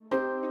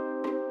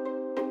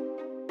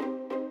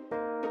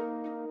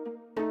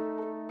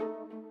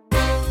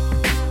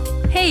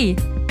Hei,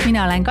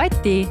 mina olen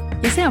Kati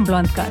ja see on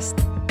Blondcast.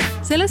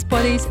 Selles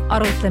podis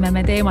arutleme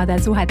me teemadel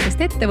suhetest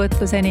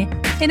ettevõtluseni,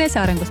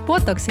 enesearengust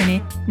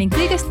botoksini ning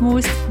kõigest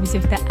muust, mis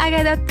ühte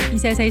ägedat,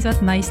 iseseisvat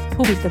naist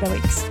huvitada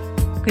võiks.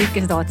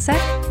 Kõike seda otse,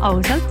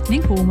 ausalt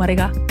ning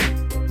huumoriga.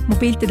 Mu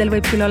piltidel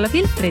võib küll olla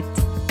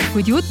filtrit,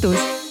 kuid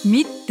jutus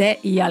mitte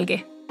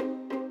iialgi.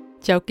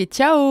 Tšauki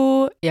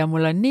tšau ja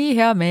mul on nii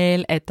hea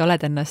meel, et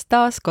oled ennast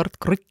taas kord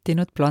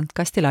kruttinud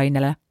Blondcasti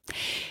lainele.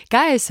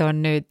 Käes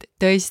on nüüd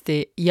tõesti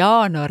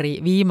jaanuari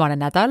viimane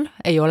nädal,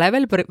 ei ole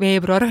veel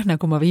veebruar,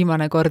 nagu ma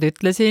viimane kord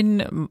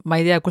ütlesin, ma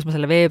ei tea, kus ma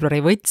selle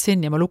veebruari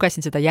võtsin ja ma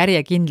lugesin seda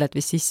järjekindlalt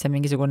vist sisse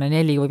mingisugune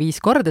 4 või 5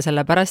 korda,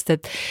 sellepärast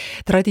et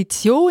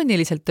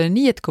traditsiooniliselt on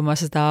nii, et kui ma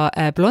seda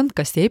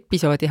Blondcasti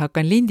episoodi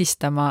hakkan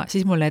lindistama,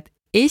 siis mul need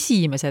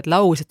esimesed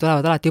laused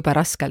tulevad alati jube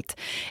raskelt.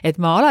 Et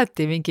ma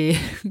alati mingi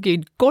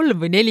 3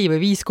 või 4 või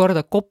 5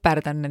 korda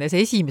koperdan nendes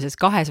esimeses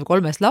 2 või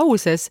 3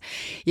 lauses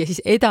ja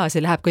siis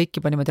edasi läheb kõik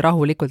juba niimoodi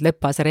rahulikult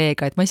lepase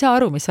reega, et ma ei saa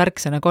aru, mis värk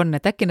see nagu on,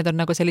 et äkki need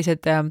on nagu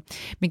sellised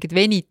mingid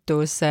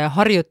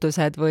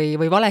venitusharjutused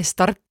või vale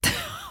start.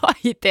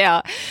 Ei tea,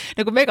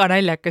 nagu mega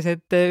naljakas,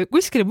 et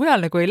kuskil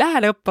mujal nagu ei lähe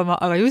lõppama,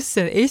 aga just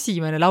see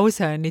esimene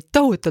lause on nii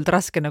tohutult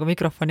raske nagu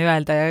mikrofoni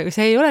öelda ja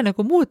see ei ole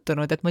nagu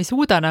muutunud, et ma ei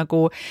suuda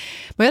nagu,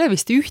 ma ei ole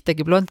vist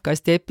ühtegi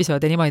Blondcasti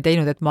episoodi niimoodi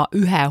teinud, et ma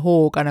ühe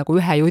hooga nagu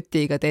ühe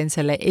jutiga teen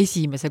selle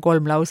esimese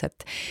 3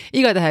 lauset.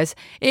 Igatahes,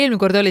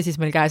 eelmine kord oli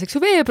siis meil käes, eks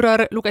ju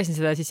veebruar, lugesin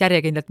seda siis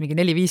järjekindlalt mingi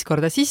 4-5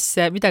 korda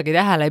sisse, midagi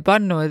tähele ei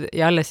pannud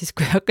ja alles siis,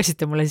 kui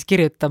hakkasite mulle siis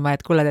kirjutama,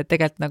 et kuule, et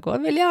tegelikult nagu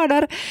on veel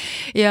jaanuar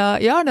ja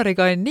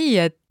jaanuariga on nii,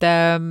 et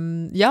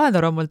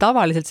jaanuar on mul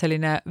tavaliselt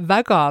selline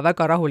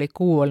väga-väga rahulik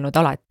kuu olnud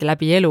alati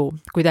läbi elu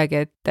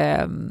kuidagi, et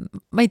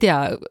ma ei tea,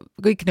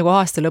 kõik nagu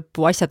aasta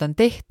lõppu asjad on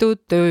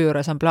tehtud, töö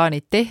juures on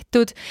plaanid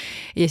tehtud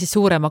ja siis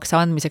suuremaks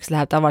andmiseks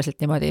läheb tavaliselt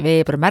niimoodi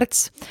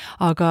veebruar-märts,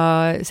 aga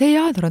see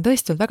jaanuar on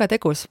tõesti olnud väga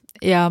tegus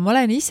ja ma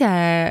olen ise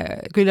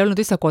küll olnud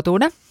üsna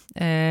kodune,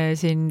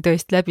 siin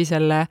tõesti läbi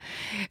selle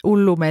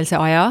hullumeelse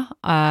aja,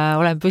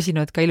 olen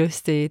püsinud ka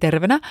ilusti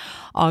tervena,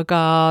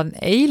 aga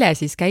eile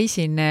siis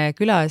käisin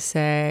külas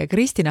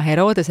Kristina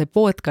Herodese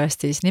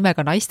podcastis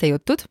nimega Naiste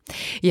jutud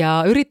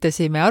ja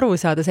üritasime aru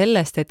saada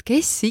sellest, et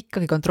kes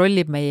ikkagi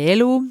kontrollib meie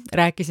elu,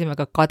 rääkisime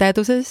ka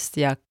kadedusest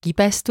ja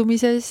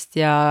kibestumisest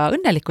ja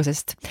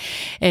õnnelikkusest.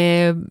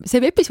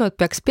 See episood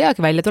peaks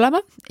peagi välja tulema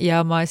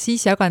ja ma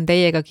siis jagan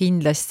teiega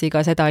kindlasti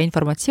ka seda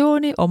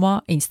informatsiooni oma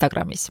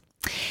Instagramis.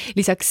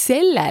 Lisaks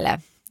sellele,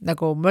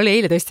 nagu mul oli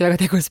eile tõesti väga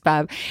tegus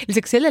päev,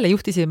 lisaks sellele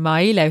juhtisin ma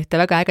eile ühte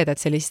väga ägedat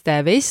sellist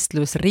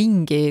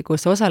vestlusringi,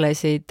 kus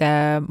osalesid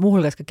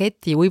muuhulgas ka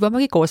Kati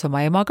Uibamägi koos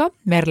oma emaga,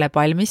 Merle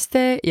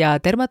Palmiste ja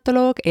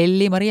dermatoloog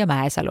Elli-Maria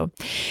Mäesalu.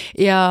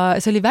 Ja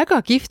see oli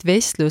väga kihvt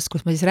vestlus,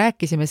 kus me siis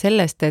rääkisime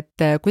sellest,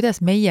 et kuidas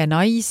meie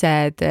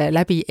naised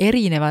läbi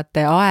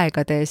erinevate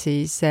aegade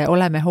siis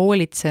oleme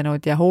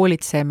hoolitsenud ja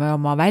hoolitseme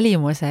oma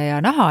välimuse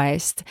ja naha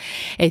eest.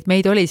 Et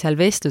meid oli seal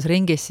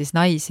vestlusringis siis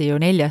naisi ju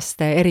 4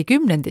 eri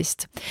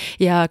kümnendist.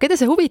 Ja keda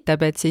see huvitab,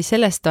 et siis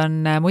sellest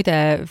on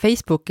muide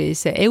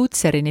Facebookis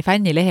Eutserini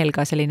fännilehel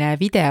ka selline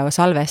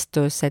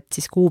videosalvestus, et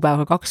siis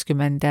kuupäevaga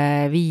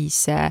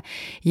 25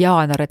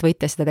 jaanuar, et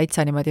võite seda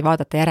täitsa niimoodi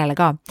vaadata järele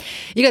ka.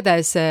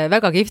 Igatahes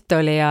väga kihvt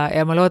oli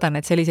ja ma loodan,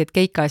 et selliseid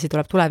keikasi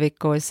tuleb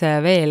tulevikus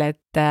veel, et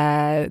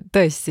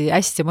tõesti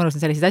hästi mõnus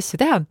on selliseid asju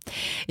teha.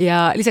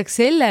 Ja lisaks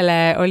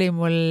sellele oli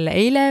mul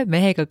eile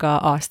mehega ka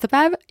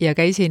aastapäev ja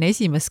käisin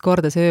esimest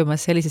korda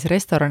söömas sellises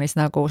restoranis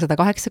nagu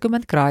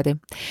 180 kraadi.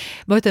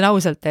 Ma ütlen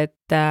ausalt,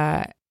 et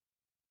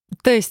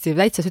tõesti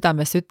täitsa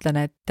südamest ütlen,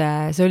 et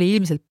see oli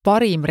ilmselt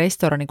parim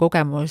restorani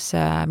kogemus,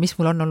 mis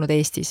mul on olnud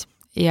Eestis.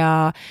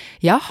 Ja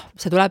jah,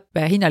 see tuleb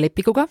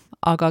hinnalipikuga,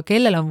 aga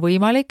kellel on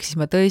võimalik, siis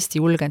ma tõesti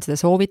julgen seda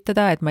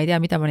soovitada, et ma ei tea,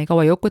 mida ma nii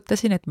kaua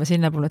jokutasin, et ma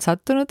sinna polnud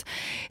sattunud.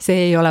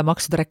 See ei ole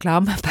maksud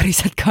reklaam,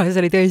 päriselt ka,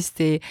 see oli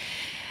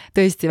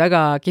tõesti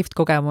väga kihvt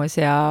kogemus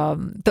ja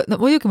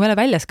muidugi ma ei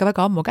ole väljas ka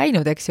väga ammu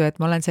käinud, eks ju, et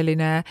ma olen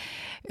selline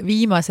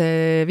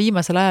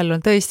viimasel ajal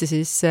on tõesti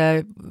siis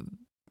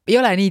ei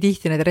ole nii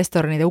tihti need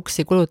restoranide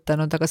uksi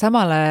kulutanud, aga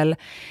samal ajal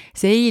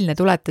see eilne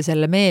tuletas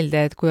jälle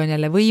meelde, et kui on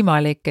jälle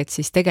võimalik, et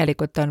siis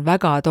tegelikult on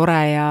väga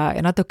tore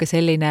ja natuke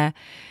selline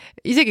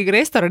isegi kui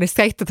restoranist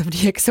käituda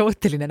nii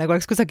eksootiline, nagu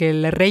oleks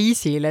kusagil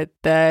reisil,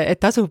 et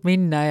tasub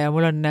minna ja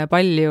mul on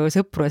palju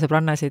sõpru ja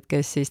sõbrannasid,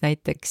 kes siis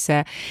näiteks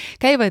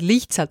käivad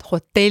lihtsalt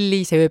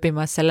hotellis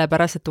ööbimas,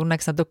 sellepärast, et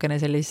tunneks natukene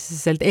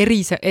selliselt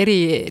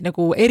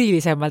nagu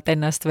erilisemalt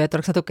ennast või et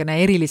oleks natukene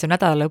erilisem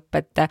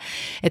nädalalõpp,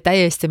 et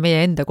täiesti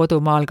meie enda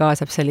kodumaal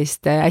kaasab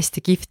sellist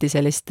hästi kihvti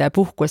sellist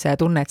puhkuse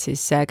tunnet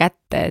siis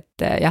kätte,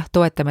 et jah,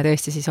 toetame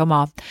tõesti siis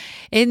oma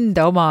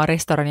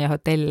restorani ja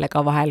hotelle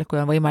ka vahel, kui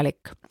on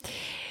võimalik.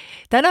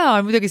 Täna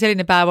on muidugi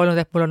selline päev olnud,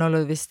 et mul on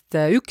olnud vist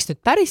 1 nüüd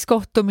päris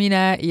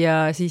kohtumine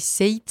ja siis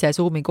 7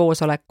 Zoomi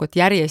koosolekut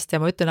järjest ja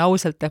ma ütlen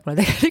ausalt, et mul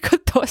on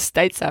tegelikult tost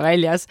täitsa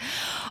väljas.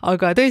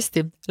 Aga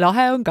tõesti,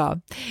 lahe on ka.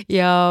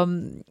 Ja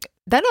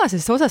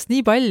tänasest osast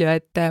nii palju,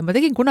 et ma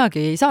tegin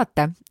kunagi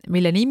saate,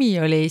 mille nimi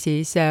oli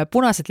siis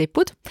Punased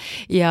lipud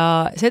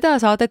ja seda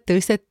saadet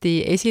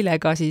tõsteti esile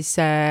ka siis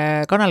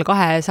Kanal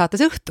 2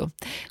 saates Õhtu,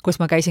 kus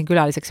ma käisin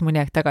külaliseks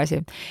mõni aeg tagasi.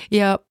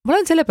 Ja ma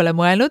olen selle peale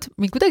mõelnud,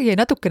 mind kuidagi jäi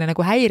natukene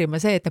nagu häirima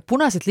see, et need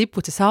Punased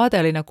lipud, see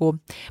saade oli nagu,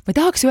 ma ei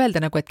tahaks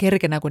öelda nagu, et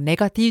kerge nagu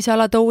negatiivse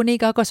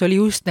alatooniga, aga see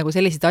oli just nagu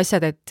sellised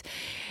asjad,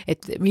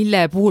 et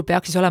mille puhul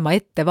peaks siis olema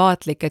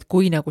ettevaatlik, et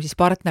kui nagu siis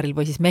partneril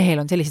või siis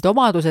mehel on sellised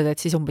omadused, et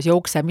siis umbes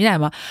jookse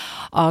minema,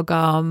 aga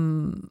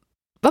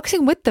ma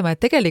hakkasin mõtlema,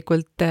 et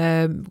tegelikult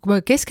kui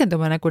me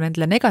keskendume nagu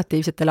nendele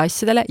negatiivsetele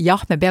asjadele,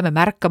 jah, me peame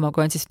märkama,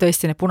 kui on siis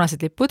tõesti need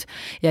punased lipud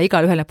ja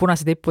igalühel need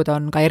punased lipud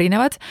on ka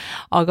erinevad,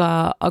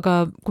 aga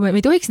kui me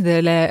ei tohiks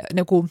nendele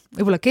nagu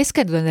võib-olla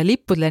keskenduda nendele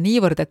lippudele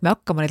niivõrd, et me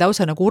hakkame neid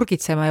lausa nagu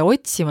urgitsema ja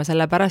otsima,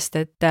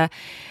 sellepärast et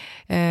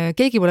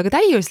keegi pole ka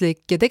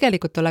täiuslik ja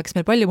tegelikult oleks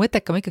meil palju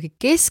mõttekam ikkagi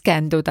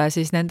keskenduda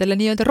siis nendele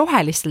nii-öelda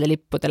rohelistele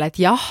lippudele,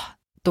 et jah,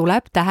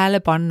 tuleb tähele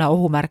panna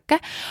ohumärke,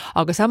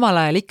 aga samal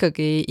ajal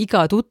ikkagi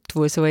iga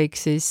tutvus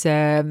võiks siis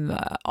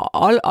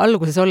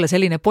alguses olla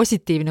selline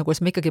positiivne,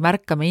 kus me ikkagi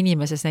märkame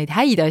inimeses neid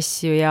häid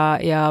asju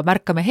ja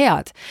märkame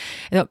head.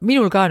 No,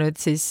 minul ka nüüd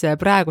siis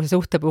praeguse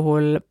suhte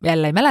puhul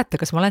jälle ei mäleta,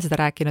 kas ma olen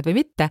seda rääkinud või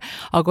mitte,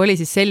 aga oli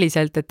siis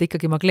selliselt, et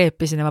ikkagi ma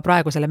kleepisin oma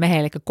praegusele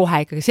mehele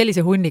kohe ikkagi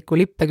sellise hunniku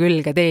lippe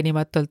külge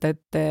teenimatult,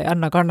 et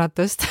anna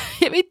kannatust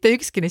ja mitte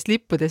ükski neist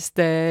lippudest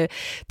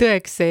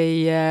tõeks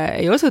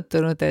ei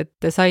osutunud,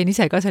 et sain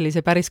ise ka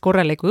sellise päris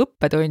korraliku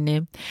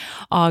õppetunni.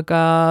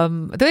 Aga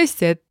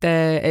tõesti,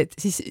 et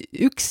siis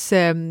üks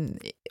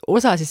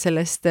osa siis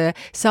sellest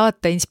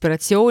saate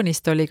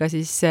inspiratsioonist oli ka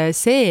siis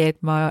see, et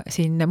ma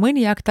siin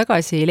mõni aeg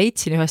tagasi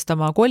leidsin ühest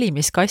oma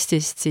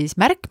kolimiskastist siis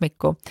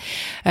märkmiku,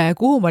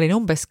 kuhu ma olin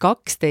umbes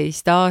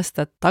 12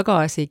 aastat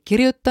tagasi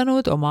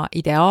kirjutanud oma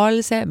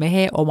ideaalse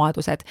mehe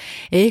omadused.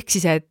 Ehk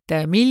siis, et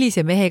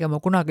millise mehega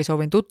ma kunagi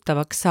soovin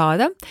tuttavaks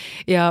saada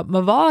ja ma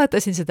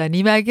vaatasin seda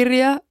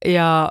nimekirja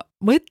ja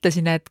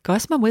mõtlesin, et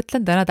kas ma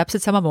mõtlen täna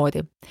täpselt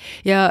samamoodi.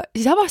 Ja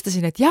siis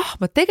avastasin, et jah,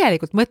 ma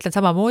tegelikult mõtlen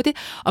samamoodi,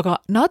 aga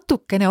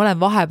natukene olen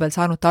vahepeal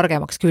saanud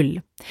targemaks küll.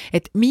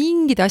 Et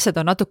mingid asjad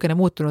on natukene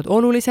muutunud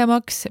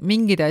olulisemaks,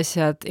 mingid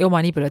asjad ei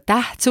oma nii palju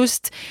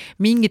tähtsust,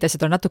 mingid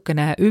asjad on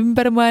natukene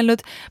ümber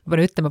mõelnud. Ma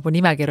pean ütlema, mu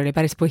nimekiri oli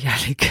päris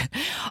põhjalik.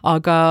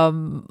 Aga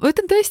ma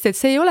ütlen tõesti,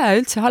 et see ei ole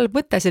üldse halb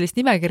mõte sellist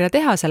nimekirja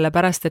teha,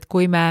 sellepärast, et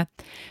kui me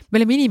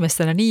oleme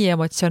inimestena nii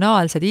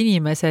emotsionaalsed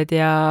inimesed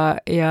ja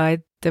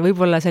et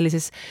võib-olla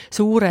sellises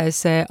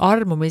suures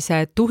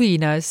armumise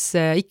tuhinas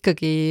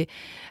ikkagi,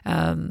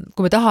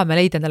 kui me tahame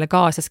leida endale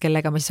kaasas,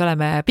 kellega me siis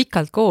oleme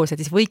pikalt koos,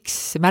 et siis võiks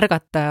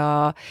märgata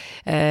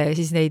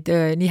siis neid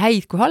nii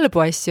häid kui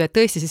halbu asju, et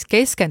tõesti siis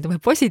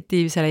keskendume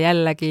positiivsele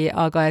jällegi,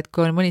 aga et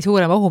kui on mõni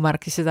suurem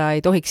ohumärk, siis seda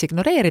ei tohiks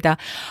ignoreerida,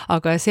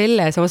 aga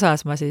selles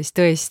osas ma siis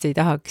tõesti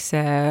tahaks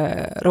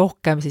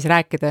rohkem siis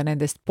rääkida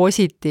nendest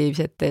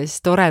positiivsetest,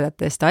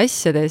 toredatest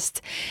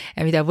asjadest,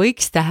 mida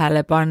võiks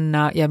tähele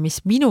panna ja mis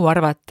minu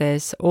arvates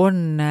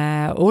on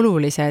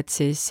olulised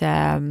siis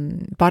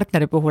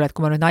partneri puhul, et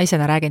kui ma nüüd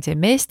naisena räägin siin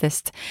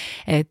meestest,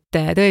 et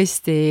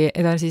tõesti,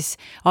 need on siis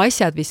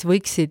asjad, mis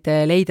võiksid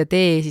leida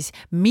tee siis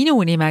minu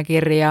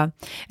nimekirja,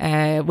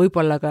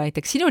 võib-olla ka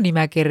näiteks sinu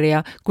nimekirja,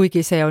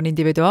 kuigi see on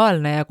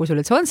individuaalne ja kui sul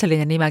üldse on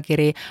selline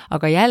nimekiri,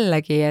 aga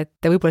jällegi,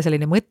 et võib-olla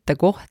selline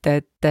mõttekoht,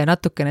 et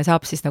natukene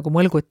saab siis nagu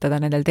mõlgutada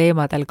nendel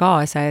teemadel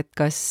kaasa, et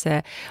kas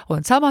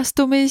on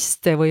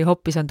samastumist või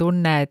hoopis on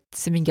tunne,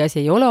 et mingi asi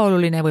ei ole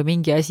oluline või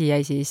mingi asi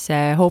jäi siis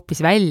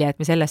hoopis välja, et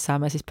me sellest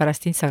saame siis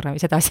pärast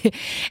Instagramis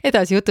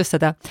edasi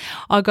jutustada.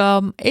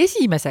 Aga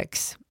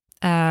esimeseks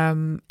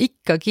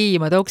ikkagi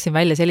ma tooksin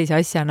välja sellise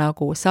asja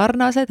nagu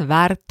sarnased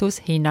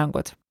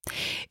väärtushinnangud.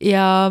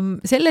 Ja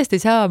sellest ei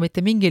saa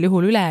mitte mingil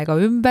juhul üle ega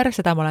ümber,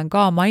 seda ma olen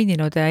ka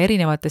maininud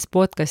erinevates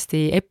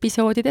podcasti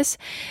episoodides,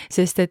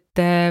 sest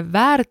et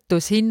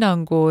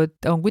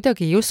väärtushinnangud on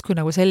kuidagi justkui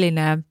nagu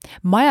selline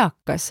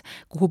majakas,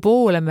 kuhu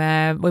poole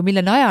me või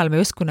mille najal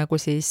me justkui nagu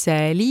siis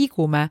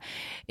liigume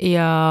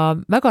ja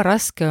väga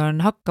raske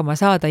on hakkama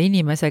saada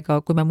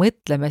inimesega, kui me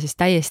mõtleme siis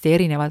täiesti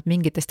erinevalt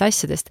mingitest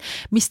asjadest,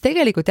 mis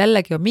tegelikult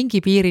jällegi on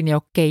mingi piirini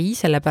okei,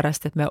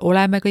 sellepärast et me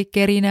oleme kõik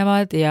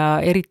erinevad ja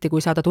eriti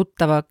kui saada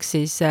tuttava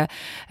siis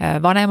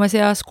vanemas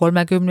eas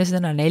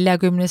 30-sena,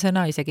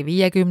 40-sena, isegi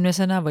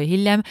 50-sena või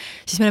hiljem,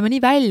 siis me oleme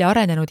nii välja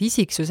arenenud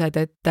isiksused,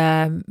 et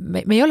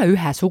me ei ole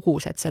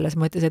ühesugused selles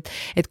mõttes,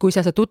 et kui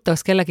sa saad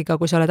tuttavaks kellegiga,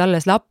 kui sa oled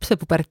alles laps,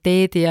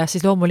 puberteedi ja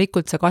siis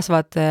loomulikult sa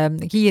kasvad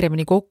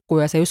kiiremini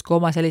kokku ja sa justkui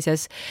oma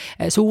sellises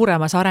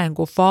suuremas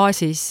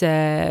arengufaasis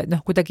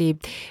kuidagi,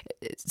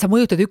 sa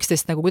mõjutad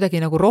üksteist nagu kuidagi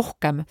nagu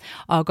rohkem,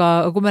 aga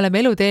kui me oleme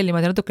eluteel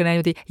niimoodi natukene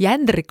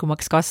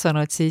jändrikumaks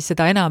kasvanud, siis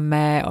seda enam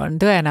on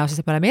tõenäosus,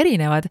 et me me oleme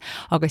erinevad,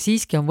 aga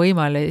siiski on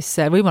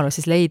võimalus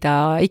siis leida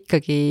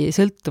ikkagi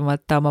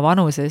sõltumata oma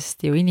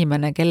vanusest ju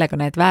inimene, kellega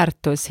need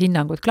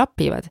väärtushinnangud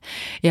klapivad.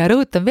 Ja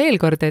rõhutan veel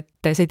kord, et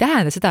see ei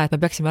tähenda seda, et me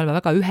peaksime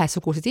olema väga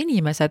ühesugused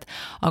inimesed,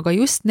 aga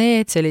just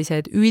need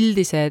sellised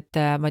üldised,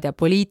 ma ei tea,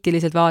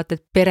 poliitilised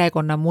vaated,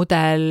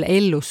 perekonnamudel,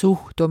 ellu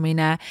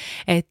suhtumine,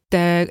 et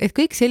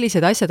kõik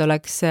sellised asjad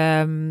oleks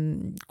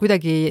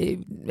kuidagi,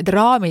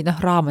 raamid,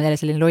 raam on jälle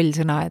selline loll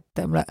sõna,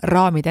 et mulle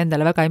raamid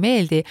endale väga ei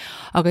meeldi,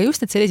 aga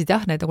just need sellised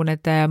nagu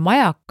need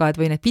majakad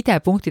või need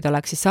pidepunktid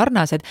oleks siis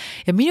sarnased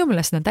ja minu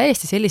meelest on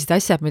täiesti sellised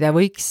asjad, mida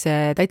võiks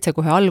täitsa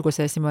kohe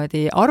alguses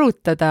niimoodi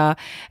arutada,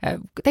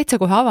 täitsa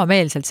kohe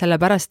avameelselt,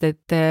 sellepärast,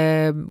 et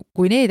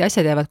kui need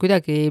asjad jäävad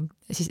kuidagi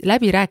siis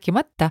läbi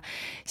rääkimata,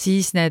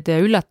 siis need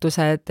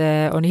üllatused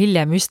on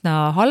hiljem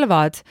üsna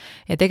halvad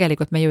ja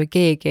tegelikult me ju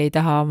keegi ei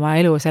taha oma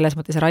elu selles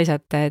mõttes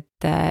raisata,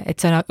 et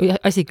see on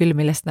asi küll,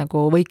 millest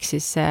nagu võiks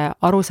siis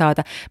aru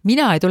saada.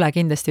 Mina ei tule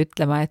kindlasti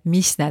ütlema, et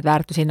mis need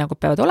väärtushinnangud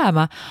peavad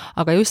olema,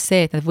 aga just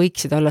see, et need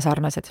võiksid olla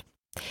sarnased.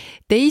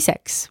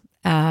 Teiseks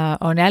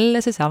on jälle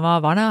seesama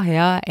vana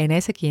hea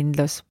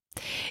enesekindlus.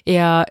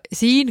 Ja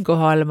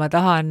siinkohal ma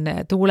tahan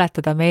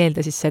tuuletada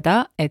meelde siis seda,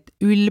 et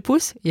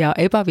ülbus ja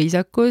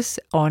ebaviisakus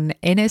on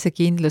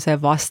enesekindluse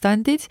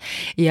vastandid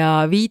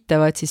ja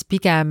viitavad siis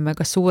pigem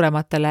kas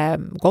suurematele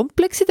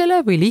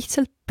kompleksidele või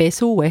lihtsalt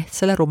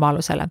pesuehtsele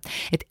rumalusele.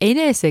 Et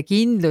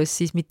enesekindlus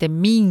siis mitte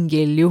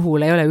mingil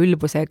juhul ei ole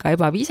ülbuse ega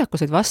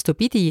ebaviisakused,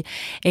 vastupidi,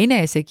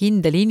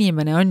 enesekindel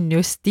inimene on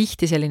just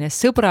tihti selline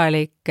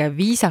sõbralik,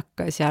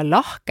 viisakas ja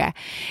lahke.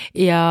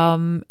 Ja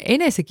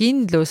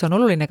enesekindlus on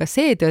oluline ka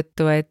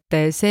seetõttu,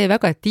 et see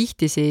väga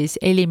tihti siis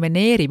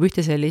elimineerib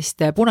ühte sellist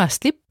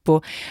punast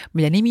lippu,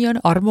 mille nimi on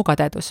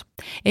armukadedus.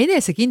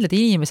 Enesekindlad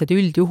inimesed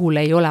üldjuhul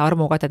ei ole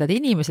armukadedad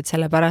inimesed,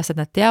 sellepärast,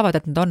 et nad teavad,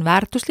 et nad on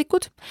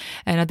väärtuslikud,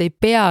 nad ei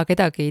pea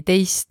kedagi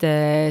teist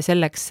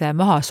selleks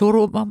maha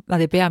suruma,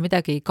 nad ei pea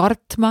midagi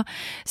kartma,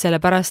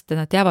 sellepärast,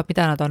 et nad teavad,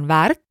 mida nad on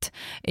väärt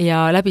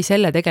ja läbi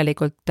selle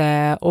tegelikult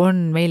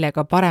on meile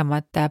ka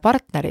paremad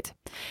partnerid.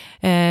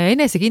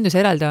 Enesekindluse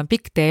eraldi on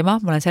pikk teema,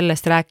 ma olen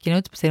sellest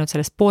rääkinud, teinud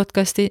sellest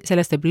podcasti,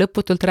 sellest võib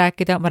lõputult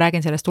rääkida, ma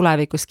räägin sellest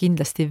tulevikus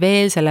kindlasti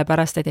veel,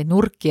 sellepärast, et neid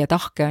nurki ja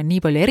tahke on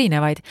nii palju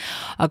erinevaid,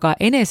 aga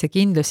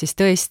enesekindlus siis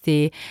tõesti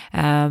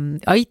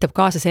aitab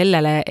kaasa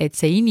sellele, et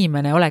see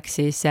inimene oleks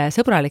siis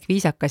sõbralik,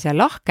 viisakas ja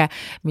lahke,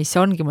 mis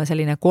ongi mul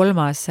selline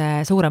kolmas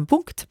suurem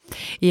punkt.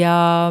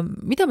 Ja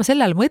mida ma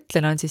selle all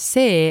mõtlen, on siis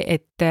see,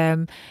 et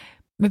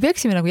me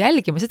peaksime nagu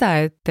jälgima seda,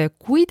 et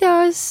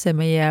kuidas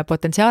meie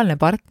potentsiaalne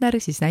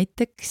partner siis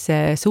näiteks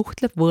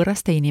suhtleb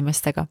võõraste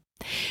inimestega.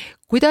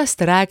 Kuidas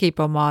ta räägib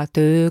oma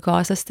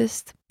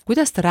töökaaslastest,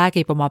 kuidas ta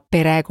räägib oma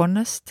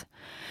perekonnast,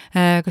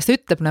 kas ta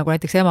ütleb nagu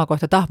näiteks ema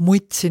kohta, et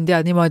mutsin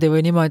tead niimoodi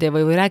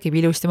või räägib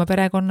ilusti oma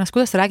perekonnas,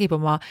 kuidas ta räägib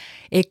oma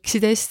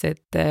eksidest,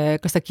 et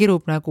kas ta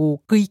kirub nagu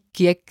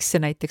kõiki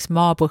ekse näiteks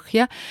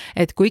maapõhja,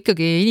 et kui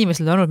ikkagi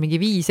inimesel on olnud mingi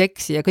 5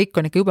 eksi ja kõik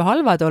on ikka jube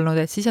halvad olnud,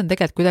 et siis on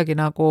tegelikult kuidagi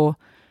nagu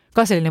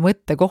ka selline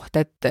mõttekoht,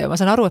 et ma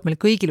saan aru, et meil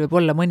kõigil võib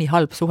olla mõni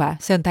halb suhe,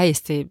 see on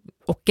täiesti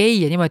okei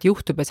ja niimoodi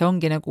juhtub ja see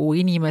ongi nagu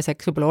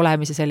inimeseks võib-olla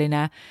olemise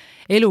selline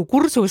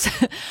elukursus,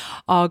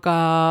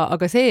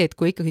 aga see, et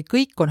kui ikkagi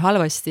kõik on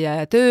halvasti ja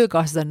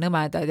töökaaslased on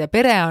nõmedad ja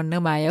pere on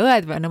nõme ja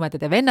õed on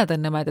nõmedad ja vennad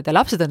on nõmedad ja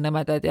lapsed on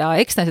nõmedad ja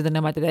eksnaised on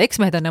nõmedad ja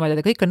eksmehed on nõmedad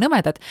ja kõik on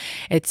nõmedad,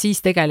 et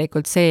siis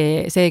tegelikult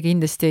see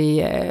kindlasti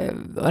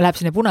läheb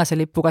sinna punase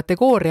lipu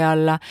kategooria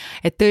alla,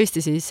 et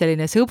tõesti siis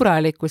selline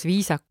sõbralikkus,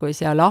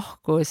 viisakus ja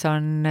lahkus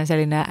on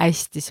selline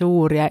hästi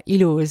suur ja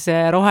ilus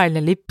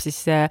roheline lipp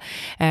siis,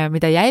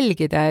 mida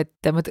jälgida,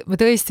 et ma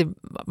tõesti,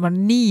 ma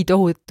nii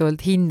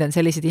tohutult hindan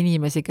selliseid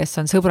inimesi, kes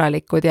on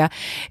sõbralikud ja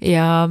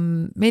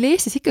meil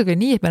Eestis ikkagi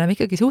on nii, et me oleme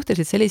ikkagi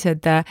suhteliselt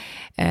sellised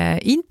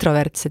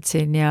introvertsed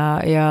siin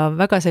ja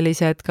väga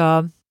sellised ka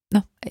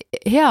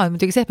hea on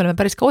muidugi see, et me oleme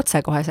päris ka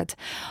otsekohesed,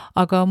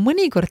 aga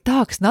mõnikord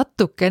tahaks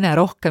natukene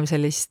rohkem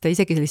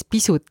isegi sellist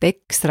pisut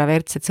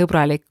ekstravertset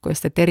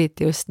sõbralikkust, et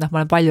eriti just, ma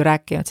olen palju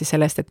rääkinud siis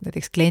sellest, et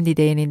näiteks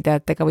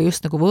klienditeenindajatega või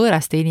just nagu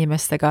võõraste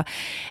inimestega,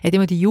 et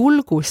niimoodi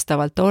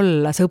julgustavalt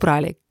olla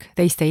sõbralik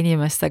teiste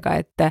inimestega,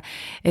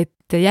 et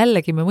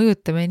jällegi me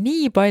mõjutame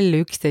nii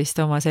palju üksteist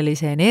oma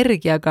sellise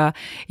energiaga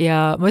ja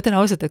ma ütlen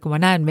ausalt, et kui ma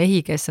näen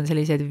mehi, kes on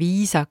sellised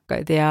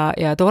viisakad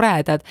ja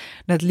toredad,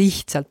 nad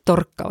lihtsalt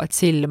torkavad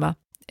silma.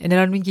 Ja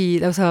neil on mingi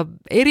lausa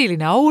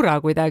eriline aura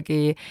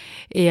kuidagi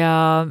ja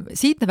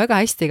siit näeb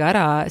väga hästi ka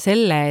ära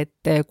selle,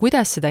 et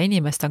kuidas seda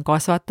inimest on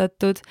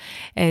kasvatatud,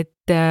 et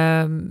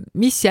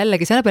mis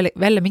jällegi, see annab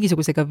jälle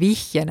mingisugusega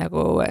vihje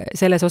nagu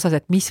selles osas,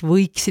 et mis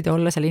võiksid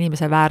olla selle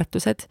inimese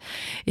väärtused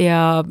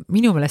ja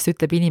minu meelest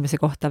ütleb inimese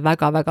kohta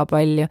väga-väga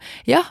palju.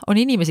 Jah, on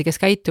inimesi, kes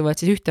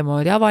käituvad siis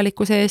ühtemoodi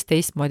avalikkuse ees,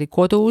 teistmoodi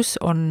kodus,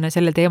 on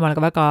selle teemal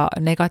ka väga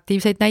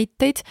negatiivseid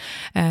näiteid,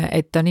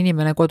 et on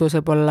inimene kodus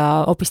võib-olla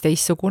hoopis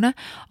teistsugune,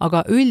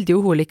 aga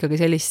üldjuhul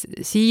ikkagi sellist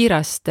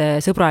siirast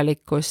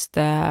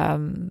sõbralikkust,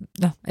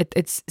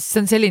 et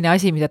see on selline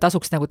asi, mida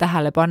tasuks nagu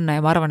tähele panna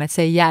ja ma arvan, et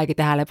see ei jäägi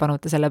tähelepanuta,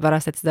 vaata,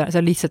 sellepärast, et see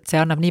on lihtsalt,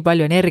 see annab nii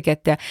palju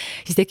energiat ja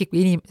siis tekib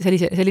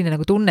selline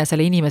nagu tunne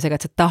selle inimesega,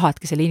 et sa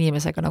tahadki selle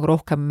inimesega nagu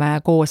rohkem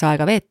koos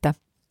aega veeta.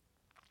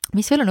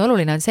 Mis veel on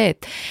oluline on see,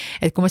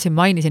 et kui ma siin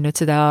mainisin nüüd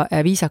seda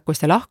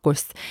viisakust ja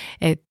lahkust,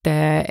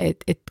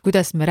 et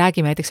kuidas me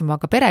räägime näiteks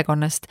omaga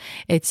perekonnast,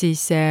 et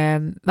siis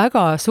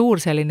väga suur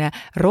selline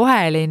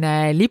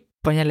roheline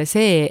lipp on jälle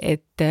see,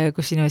 et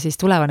kus sinu siis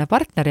tulevane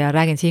partner ja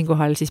räägin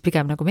siinkohal siis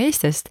pigem nagu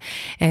meestest,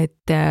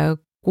 et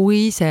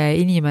kui see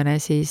inimene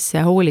siis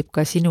hoolib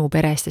ka sinu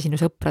perest ja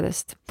sinu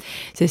sõpradest.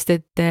 Sest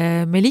et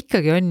meil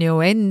ikkagi on ju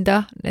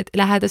enda need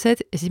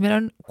lähedased ja siis meil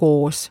on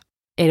koos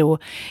elu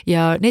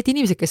ja need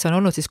inimesed, kes on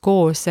olnud siis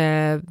koos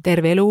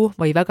terve elu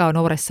või väga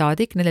noorest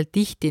saadik, nendel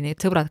tihti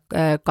need sõbrad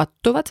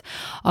kattuvad,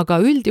 aga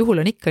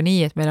üldjuhul on ikka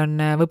nii, et meil on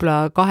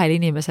võib-olla kahel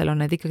inimesel on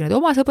need ikkagi need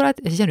oma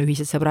sõbrad ja siis on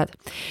ühised sõbrad.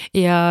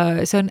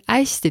 Ja see on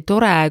hästi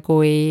tore,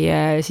 kui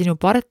sinu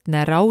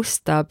partner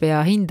austab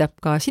ja hindab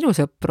ka sinu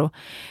sõpru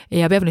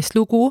ja peab neist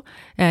lugu,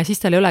 siis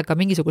tal ei ole ka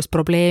mingisugust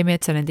probleemi,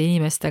 et sa nende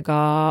inimestega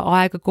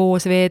aega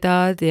koos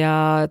veedad ja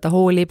ta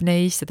hoolib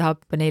neist ja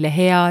tahab neile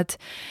head,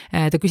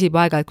 ta küsib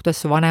aega, et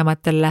kuidas su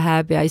vanematel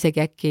läheb ja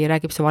isegi äkki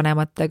räägib su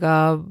vanematega,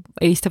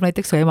 helistab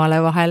näiteks su emale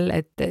vahel,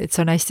 et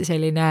see on hästi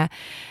selline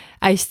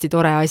hästi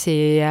tore asi,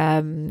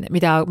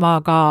 mida ma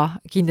ka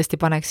kindlasti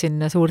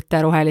paneksin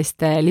suurte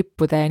roheliste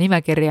lippude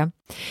nimekirja.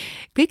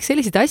 Kõik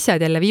sellised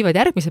asjad jälle viivad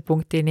järgmise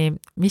punktini,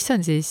 mis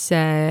on siis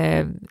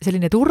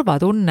selline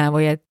turvatunne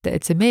või et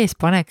see mees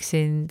paneks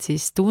sind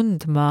siis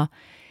tundma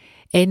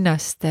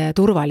ennast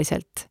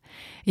turvaliselt.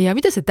 Ja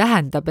mida see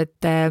tähendab, et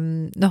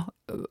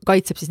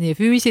kaitseb siis nii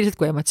füüsiliselt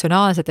kui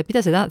emotsionaalselt, et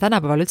mida see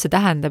tänapäeval üldse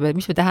tähendab, et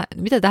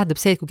mida tähendab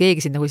see, et kui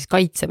keegi sind nagu siis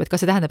kaitseb, et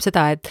kas see tähendab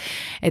seda,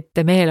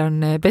 et mehel on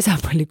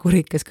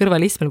pesapallikurikas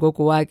kõrvalistmel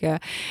kogu aeg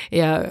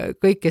ja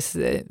kõik, kes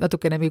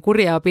natukene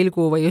kurja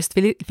pilgu või just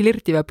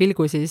flirtiva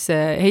pilgu siis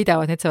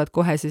heidavad, need saavad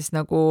kohe siis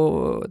nagu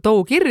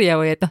tou kirja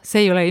või et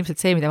see ei ole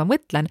ilmselt see, mida ma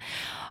mõtlen.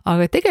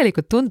 Aga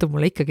tegelikult tundub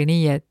mulle ikkagi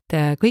nii, et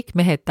kõik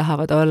mehed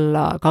tahavad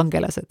olla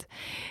kangelased.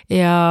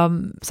 Ja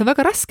see on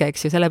väga raske,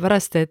 eks ju,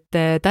 sellepärast, et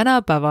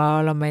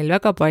tänapäeval on meil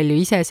väga palju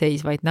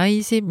iseseisvaid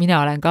naisi, mina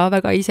olen ka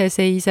väga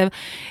iseseisev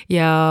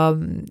ja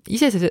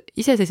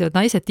iseseisvad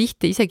naised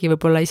tihti isegi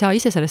võib-olla ei saa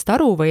ise sellest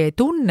aru või ei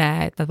tunne,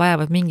 et nad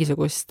vajavad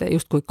mingisugust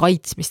justkui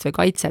kaitsmist või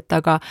kaitset,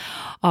 aga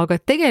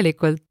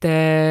tegelikult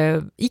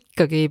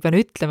ikkagi pean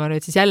ütlema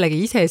nüüd siis jällegi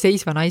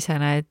iseseisva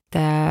naisena,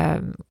 et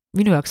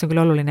minu jaoks on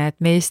küll oluline,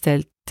 et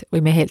meestelt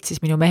või mehelt,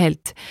 siis minu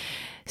mehelt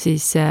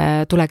siis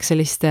tuleks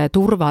sellist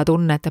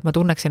turvatunnet, et ma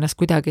tunneks ennast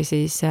kuidagi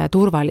siis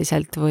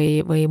turvaliselt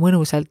või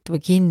mõnusalt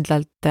või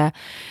kindlalt.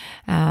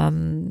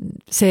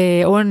 See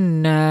on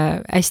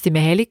hästi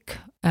mehelik,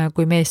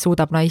 kui mees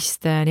suudab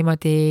naist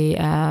niimoodi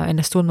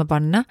ennast tundma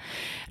panna.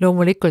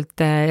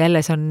 Loomulikult jälle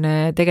see on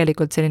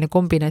tegelikult selline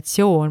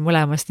kombinatsioon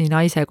mõlemast nii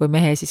naise kui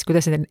mehe, siis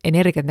kuidas need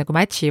energiat nagu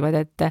matchivad,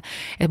 et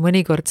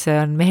mõnikord see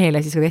on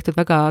mehele siis tehtud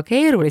väga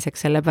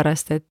keeruliseks,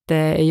 sellepärast et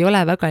ei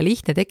ole väga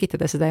lihtne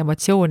tekitada seda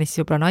emotsiooni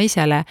siis võib-olla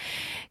naisele,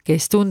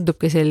 kes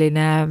tundubki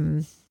selline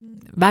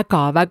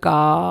väga-väga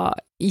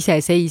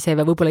iseseisev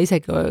ja võib-olla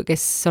isegi,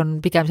 kes on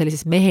pigem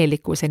sellises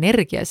mehelikus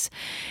energias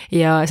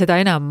ja seda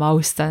enam ma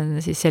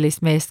austan siis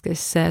sellist meest,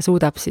 kes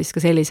suudab siis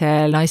ka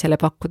sellisele naisele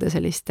pakkuda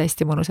sellist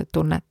hästi mõnusat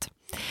tunnet.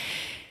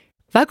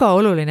 Väga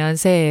oluline on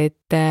see,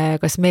 et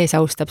kas mees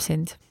austab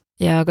sind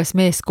ja kas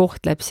mees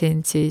kohtleb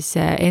sind siis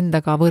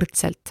endaga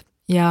võrdselt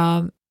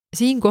ja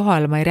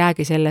siinkohal ma ei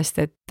räägi sellest,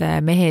 et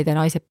mehed ja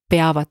naised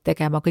peavad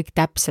tegema kõik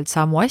täpselt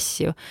samu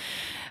asju,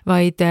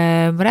 vaid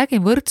ma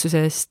räägin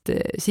võrdsusest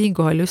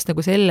siinkohal just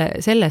nagu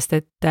sellest,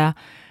 et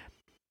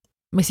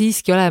me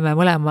siiski oleme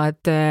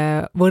mõlemad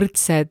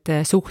võrdsed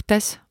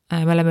suhtes,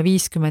 me oleme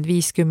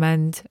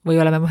 50-50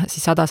 või oleme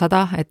siis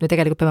 100-100, et me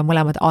tegelikult peame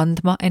mõlemad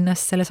andma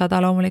ennast selle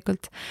 100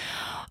 loomulikult.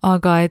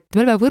 Aga et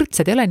me oleme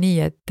võrdsed, ei ole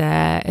nii,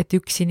 et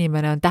üks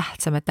inimene on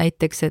tähtsam, et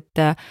näiteks,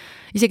 et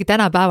isegi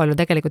tänapäeval on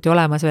tegelikult ju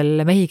olemas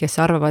veel mehi, kes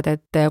arvavad,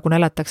 et kuna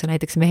elatakse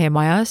näiteks mehe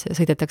majas,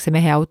 sõidetakse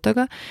mehe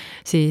autoga,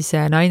 siis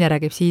naine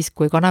räägib siis,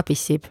 kui kana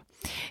pissib.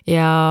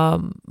 Ja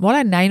ma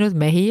olen näinud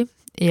mehi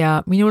ja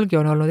minulgi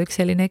on olnud üks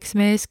selline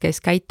eksmees,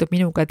 kes käitub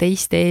minuga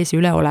teiste ees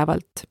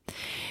üleolevalt.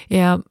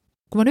 Ja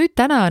kui ma nüüd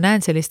täna näen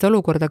sellist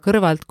olukorda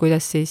kõrvalt,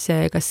 kuidas siis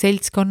kas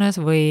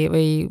seltskonnas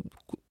või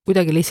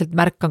kuidagi lihtsalt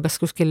märkan,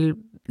 kas kuskil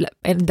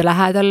enda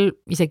lähedal,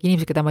 isegi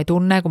inimesed, keda ma ei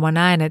tunne, kui ma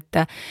näen,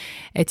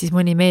 et siis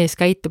mõni mees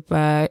käitub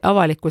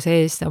avalikkuse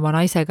ees oma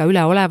naisega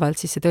üleolevalt,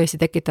 siis see tõesti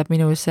tekitab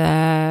minus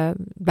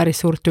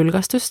päris suurt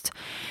tülgastust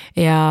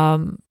ja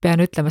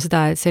pean ütlema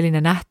seda, et selline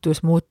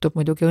nähtus muutub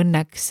muidugi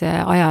õnneks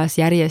ajas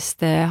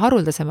järjest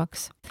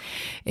haruldasemaks.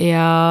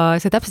 Ja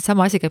see täpselt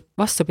sama asi käib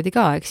vastupidi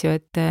ka, eks ju,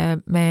 et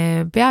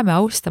me peame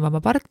austama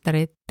oma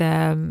partnerit,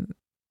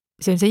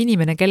 see on see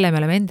inimene, kelle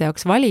me oleme enda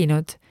jaoks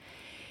valinud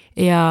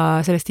ja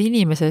sellest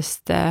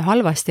inimesest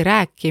halvasti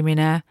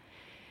rääkimine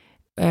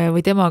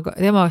või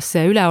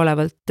temasse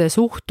üleolevalt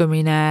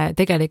suhtumine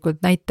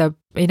tegelikult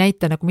ei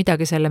näita nagu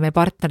midagi selle meie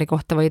partneri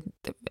kohta, vaid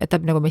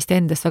jätab nagu meist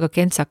endast väga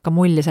kentsaka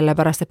mulje,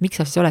 sellepärast, et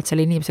miks sa siis oled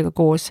selle inimesega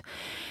koos.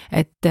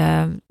 Et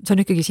see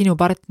on ikkagi sinu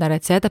partner,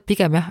 et see jätab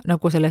pigem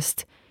nagu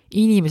sellest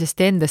inimesest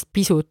endast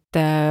pisut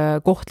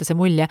kohtlase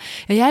mulje.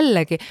 Ja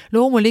jällegi,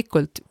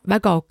 loomulikult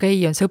väga okei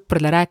on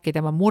sõpradele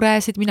rääkida oma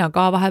muresid, mina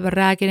ka vahepeal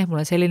räägin, et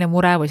mul on selline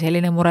mure või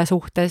selline mure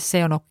suhtes,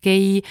 see on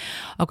okei,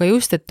 aga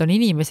just, et on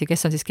inimesi,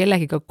 kes on siis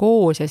kellegiga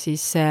koos ja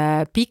siis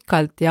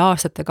pikalt ja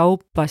aastate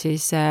kaupa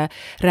siis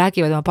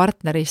räägivad oma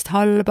partnerist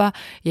halba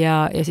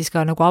ja siis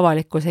ka nagu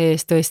avalikkuse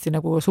ees tõesti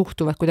nagu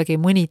suhtuvad kuidagi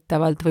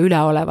mõnitavalt või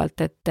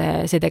üleolevalt, et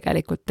see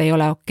tegelikult ei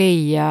ole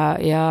okei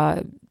ja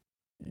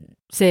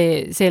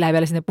see läheb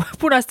jälle sinna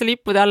punaste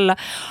lippude alla,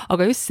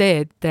 aga just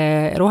see, et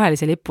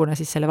rohelise lipuna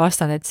siis selle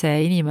vastand, et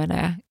see inimene,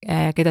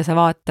 keda sa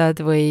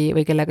vaatad või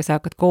kellega sa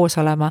hakkad koos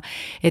olema,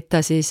 et ta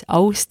siis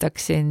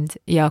austaks sind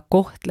ja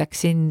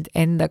kohtleks sind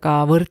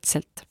endaga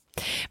võrdselt.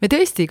 Me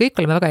tõesti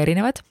kõik oleme väga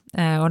erinevad,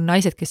 on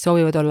naised, kes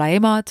soovivad olla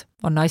emad,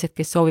 on naised,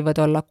 kes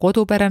soovivad olla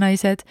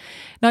koduperenaised,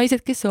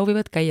 naised, kes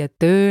soovivad käia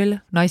tööl,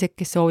 naised,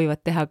 kes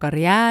soovivad teha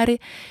karjääri,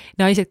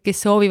 naised,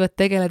 kes soovivad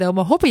tegeleda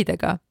oma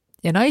hobidega,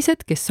 ja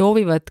naised, kes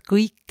soovivad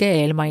kõike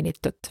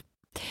eelmainitut.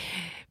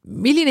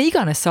 Milline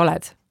iganes sa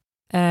oled?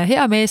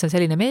 Hea mees on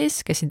selline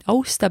mees, kes sind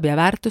austab ja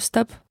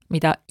väärtustab,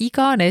 mida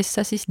iganes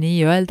sa siis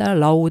nii-öelda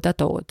lauda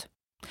tood.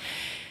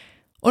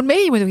 On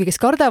mehi muidugi,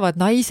 kes kardavad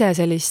naise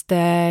sellist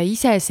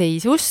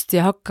iseseisvust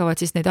ja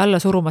hakkavad siis neid alla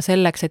suruma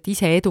selleks, et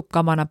ise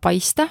edukamana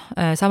paista.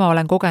 Sama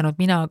olen kogenud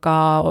mina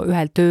ka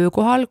ühel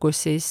töökohal,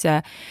 kus siis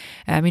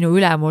minu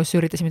ülemus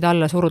üritas mind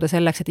alla suruda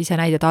selleks, et ise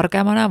näida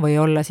targemana või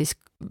olla siis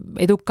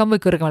edukam või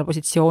kõrgemal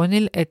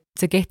positsioonil, et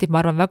see kehtib, ma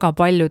arvan, väga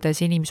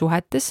paljudes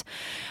inimsuhetes,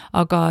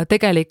 aga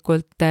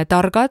tegelikult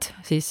targad,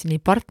 siis nii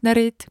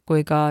partnerid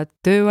kui ka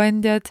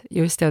tööandjad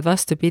just teevad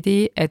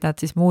vastupidi, et nad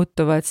siis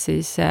muutuvad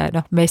siis,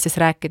 meestest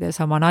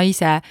rääkides oma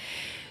naise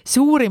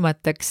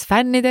suurimateks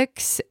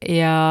fännideks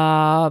ja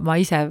ma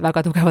ise väga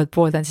tugevalt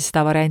pooldan siis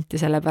seda varianti,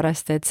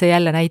 sellepärast, et see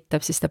jälle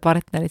näitab siis seda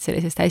partnerit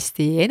sellisest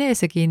hästi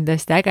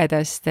enesekindlast ja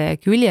ägedast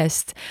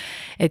küljest,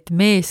 et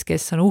mees,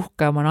 kes on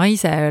uhke oma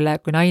naise üle,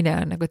 kui naine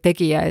on nagu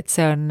tegija, et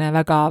see on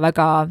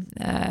väga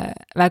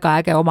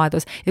äge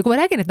omadus. Ja kui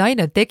ma räägin, et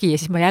naine on tegija,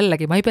 siis ma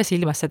ei pea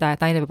silmas seda,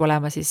 et naine peab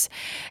olema siis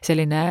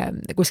selline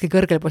kuskil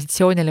kõrgel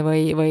positsioonil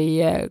või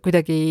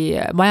kuidagi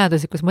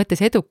majanduslikus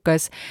mõttes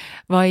edukas,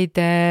 vaid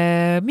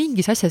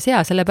mingis asjas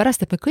hea,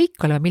 sellepärast, et me kõik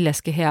oleme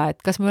milleski hea,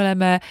 et kas me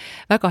oleme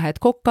väga head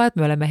kokad,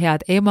 me oleme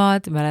head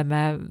emad,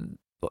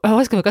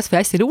 oskame kas või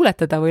hästi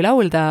luuletada või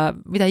laulda,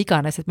 mida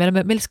iganes, et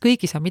meil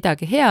kõigis on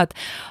midagi head,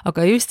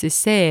 aga just siis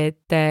see,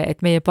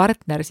 et meie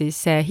partner siis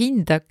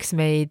hindaks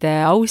meid,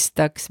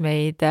 austaks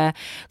meid,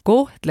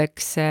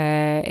 kohtleks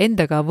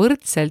endaga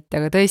võrdselt,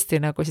 aga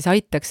tõesti nagu siis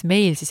aitaks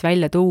meil siis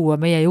välja tuua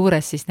meie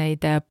juures siis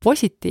neid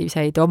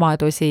positiivseid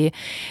omadusi,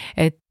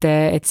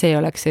 et see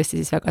oleks tõesti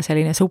siis väga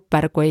selline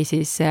super, kui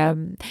siis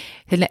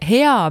selline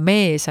hea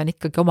mees on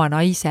ikkagi oma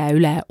naise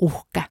üle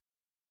uhke.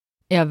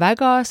 Ja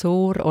väga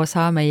suur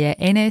osa meie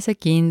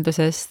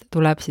enesekindlusest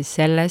tuleb siis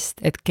sellest,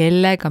 et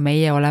kellega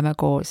meie oleme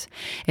koos.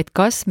 Et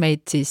kas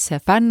meid siis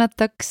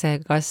fännatakse,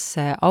 kas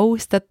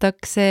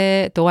austatakse,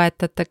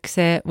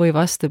 toetatakse või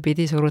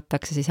vastupidi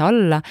surutakse siis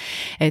alla.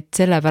 Et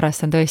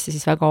sellepärast on tõesti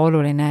siis väga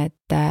oluline,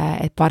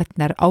 et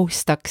partner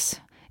austaks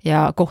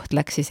ja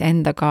kohtleks siis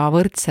endaga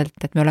võrdselt,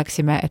 et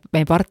et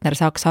meie partner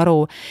saaks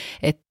aru,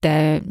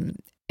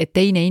 et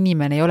teine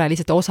inimene ei ole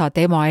lihtsalt osa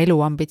tema elu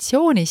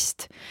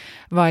ambitsioonist,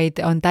 vaid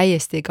on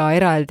täiesti ka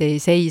eraldi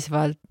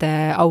seisvalt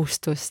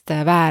austust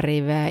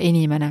vääriv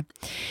inimene.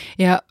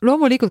 Ja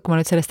loomulikult, kui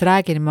ma nüüd sellest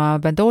räägin, ma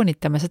pean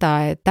toonitama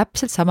seda, et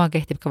täpselt sama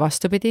kehtib ka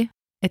vastupidi,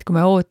 et kui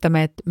me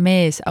ootame, et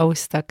mees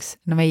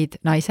austaks meid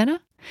naisena,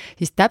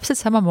 siis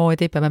täpselt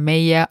samamoodi peame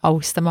meie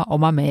austama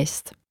oma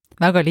meest.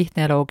 Väga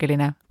lihtne ja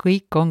loogiline,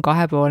 kõik on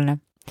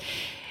kahepoolne.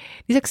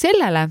 Lisaks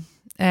sellele,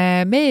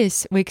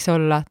 mees võiks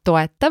olla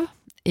toetav,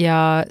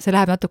 ja see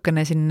läheb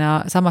natukene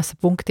sinna samasse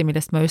punkti,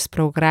 millest ma just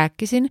praegu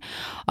rääkisin,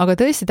 aga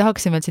tõesti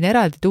tahaksin veel siin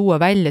eraldi tuua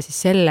välja siis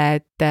selle,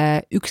 et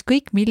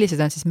ükskõik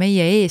millised on siis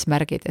meie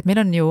eesmärgid, et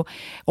meil on ju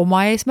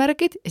oma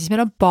eesmärgid ja siis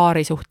meil on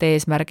paarisuhte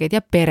eesmärgid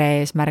ja pere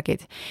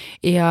eesmärgid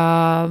ja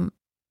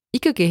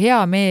ikkagi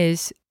hea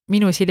mees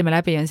minu silme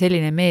läbi on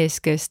selline mees,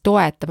 kes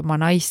toetab oma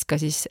naist ka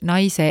siis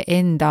naise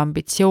enda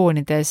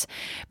ambitsioonides,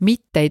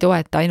 mitte ei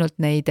toeta ainult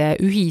neid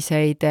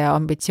ühiseid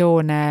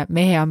ambitsioone,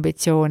 mehe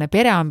ambitsioone,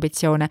 pere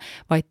ambitsioone,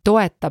 vaid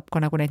toetab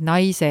ka nagu neid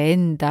naise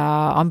enda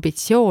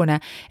ambitsioone,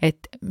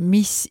 et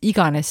mis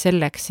iganes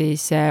selleks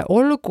siis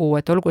olgu,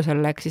 et olgu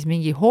selleks siis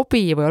mingi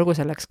hobi või olgu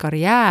selleks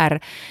karjäär,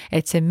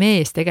 et see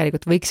mees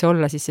tegelikult võiks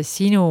olla siis see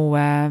sinu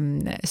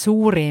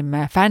suurim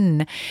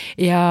fänn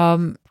ja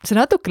see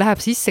natuke läheb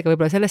sisse ka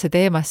võib-olla sellesse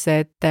teemasse,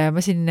 sellesse, et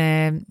ma siin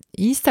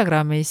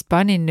Instagramis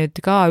panin nüüd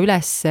ka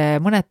üles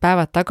mõned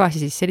päevad tagasi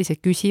siis sellise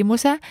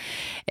küsimuse,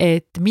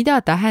 et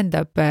mida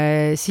tähendab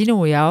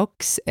sinu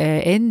jaoks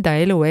enda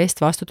elu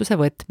eest vastutuse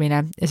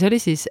võtmine. Ja see oli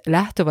siis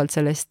lähtuvalt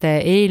sellest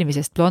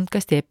eelmisest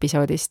Blondcasti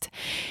episoodist.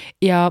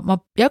 Ja ma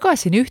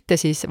jagasin ühte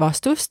siis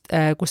vastust,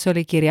 kus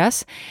oli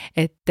kirjas,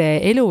 et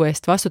elu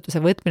eest vastutuse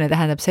võtmine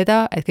tähendab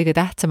seda, et kõige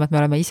tähtsamad me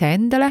oleme ise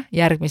endale,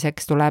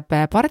 järgmiseks tuleb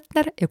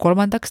partner ja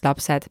kolmandaks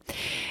lapsed.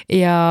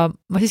 Ja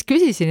ma siis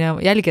küsisin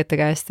jälgijate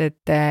käest,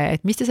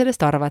 et mis te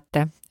sellest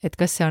arvate, et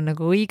kas see on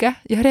nagu õige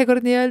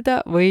järjekord nii-öelda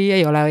või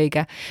ei ole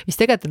õige. Mis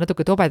tegelikult on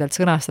natuke tobedalt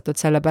sõnastatud,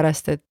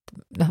 sellepärast, et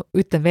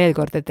ütlen veel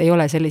kord, et ei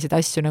ole selliseid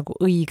asju nagu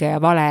õige ja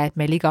vale, et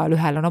meil igal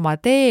ühel on oma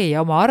tee ja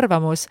oma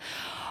arvamus,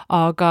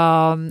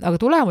 aga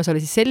tulemus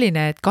oli siis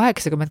selline, et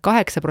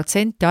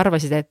 88%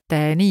 arvasid, et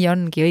nii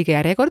ongi õige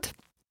järjekord.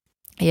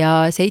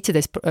 Ja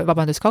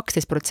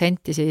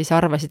 12% siis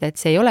arvasid, et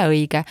see ei ole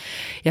õige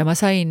ja ma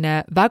sain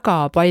väga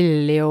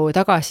palju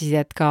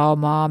tagasisidet ka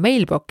oma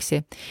mailboxi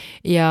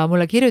ja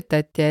mulle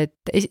kirjutati,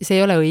 et see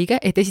ei ole õige,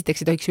 et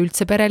esiteks ei tohiks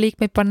üldse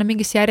pereliikmeid panna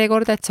mingisse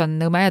järjekorda, et see on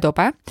nõme ja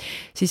tobe.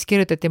 Siis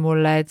kirjutati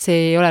mulle, et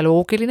see ei ole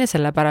loogiline,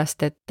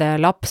 sellepärast, et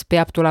laps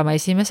peab tulema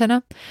esimesena.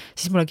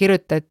 Siis mulle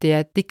kirjutati,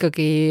 et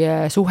ikkagi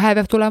suhe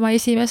peab tulema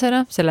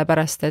esimesena,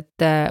 sellepärast,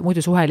 et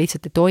muidu suhe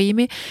lihtsalt ei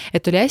toimi.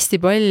 Et oli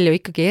hästi palju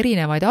ikkagi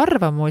erinevaid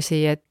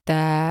arvamusi, et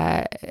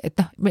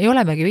me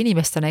olemegi ju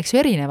inimestena, eks ju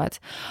erinevad.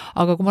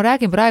 Aga kui ma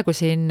räägin praegu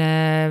siin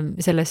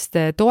sellest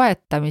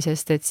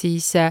toetamisest, et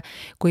siis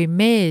kui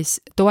mees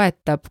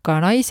toetab ka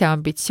naise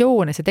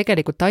ambitsioone, see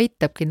tegelikult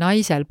aitabki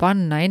naisel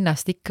panna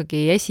ennast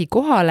ikkagi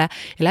esikohale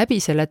ja läbi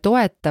selle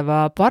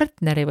toetava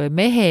partneri või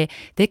mehe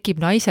tekib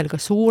naisel ka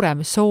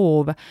suurem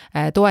soov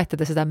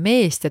toetada seda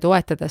meest ja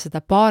toetada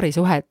seda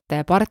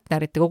paarisuhet,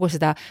 partnerit ja kogu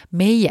seda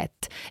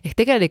meiet. Ehk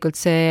tegelikult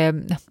see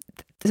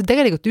on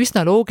tegelikult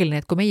üsna loogiline,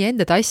 et kui meie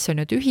enda tass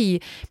on ju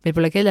tühi, meil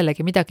pole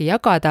kellelegi midagi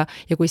jagada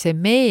ja kui see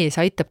mees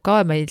aitab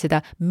ka meil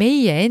seda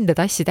meie enda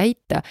tassi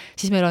täita,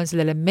 siis meil on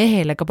sellele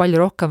mehele ka palju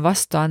rohkem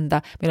vastu anda,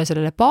 meil on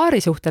sellele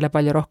paarisuhtele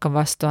palju rohkem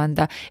vastu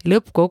anda.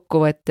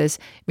 Lõppkokkuvõttes,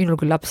 minul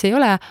küll laps ei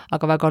ole,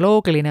 aga väga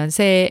loogiline on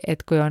see,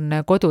 et kui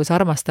on kodus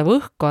armastav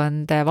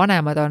õhkkond,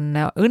 vanemad on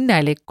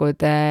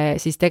õnnelikud,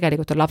 siis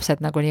tegelikult on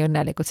lapsed nagunii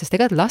õnnelikud, sest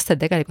tegelikult lastel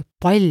tegelikult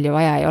palju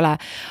vaja ei ole,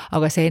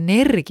 aga see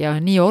energia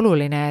on nii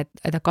oluline,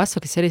 et nad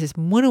kasvaks sellises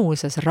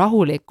mõnusas,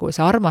 rahulikus,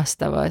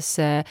 armastavas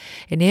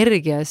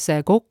energias,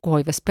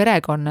 kokkuhoidvas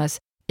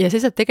perekonnas. Ja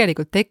see saab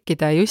tegelikult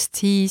tekkida just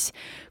siis,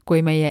 kui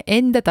meie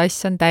enda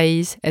tass on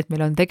täis, et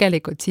meil on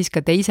tegelikult siis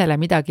ka teisele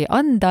midagi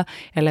anda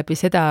ja läbi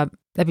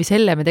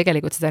selle me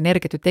tegelikult seda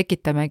energiat ju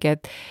tekitamegi,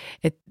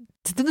 et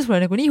see tundus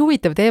mulle nagu nii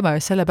huvitav teema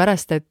just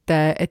sellepärast,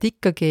 et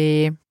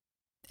ikkagi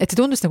et see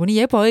tundus nagu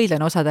nii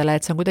ebaõiglane osadele,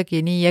 et see on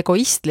kuidagi nii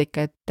egoistlik,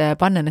 et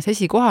panna ennast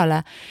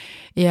esikohale.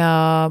 Ja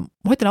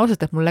ma ütlen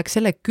ausalt, et mul läks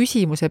selle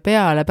küsimuse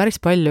peale päris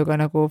palju ka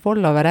nagu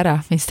follower ära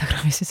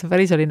Instagramis, see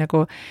päris oli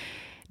nagu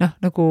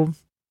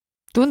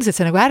tundus, et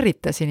see nagu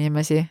ärritas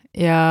inimesi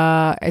ja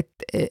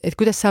et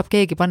kuidas saab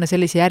keegi panna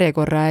sellise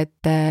järjekorra,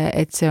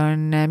 et see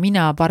on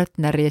mina,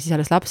 partner ja siis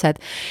alles lapsed.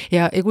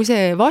 Ja kui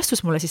see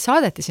vastus mulle siis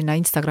saadeti sinna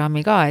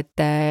Instagrami ka,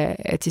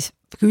 et siis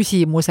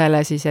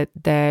küsimusele siis,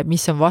 et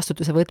mis on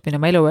vastutuse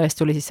võtmine oma elu eest,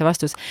 tuli siis see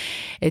vastus,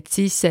 et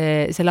siis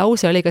see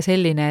lause oli ka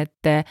selline,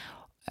 et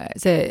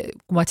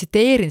kui ma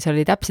tsiteerin, see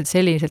oli täpselt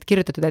selliselt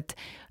kirjutatud, et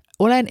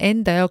olen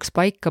enda jaoks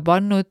paika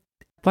pannud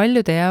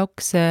paljude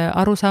jaoks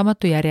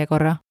arusaamatu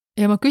järjekorra.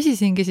 Ja ma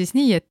küsisingi siis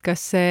nii, et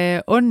kas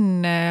see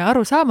on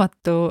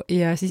arusaamatu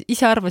ja siis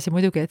ise arvasin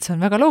muidugi, et see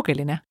on väga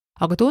loogiline.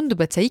 Aga tundub,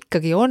 et see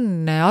ikkagi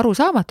on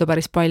arusaamatu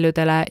päris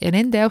paljudele ja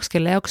nende jaoks,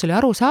 kelle jaoks oli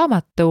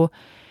arusaamatu,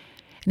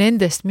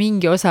 nendest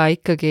mingi osa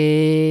ikkagi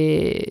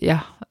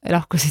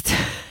lahkusid.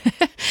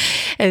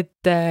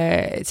 Et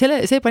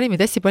see pani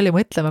mind hästi palju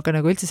mõtlema ka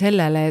nagu üldse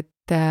sellele,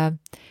 et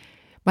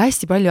ma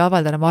hästi palju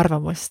avaldan oma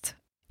arvamust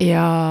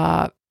ja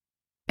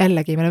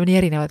jällegi me oleme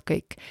nii erinevad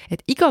kõik,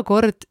 et iga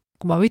kord,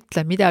 kui ma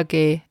ütlen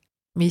midagi,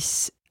 mis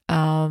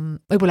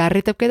võib-olla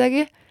ärritab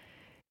kedagi,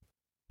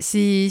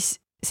 siis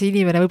see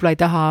inimene võib-olla ei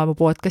taha mu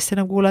podcasti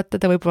enam kuulata,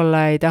 ta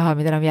võib-olla ei taha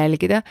mind enam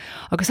jälgida,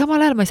 aga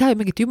samal ajal ma ei saa ju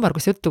mingit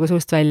ümmargust juttu ka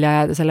suust välja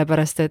ajada,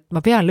 sellepärast, et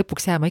ma pean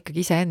lõpuks jääma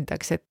ikkagi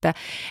iseendaks, et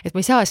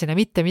ma ei saa sinna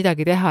mitte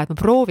midagi teha, et ma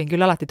proovin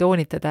küll alati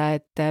toonitada,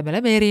 et me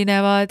oleme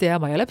erinevad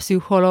ja ma ei ole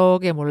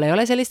psühholoog ja mul ei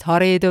ole sellist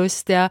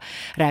haridust ja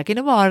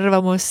räägin oma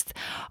arvamust,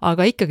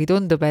 aga ikkagi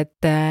tundub,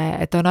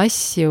 et on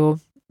asju,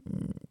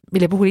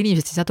 mille puhul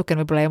inimesed siis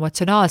natukene võib-olla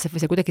emotsionaalselt või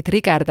see kuidagi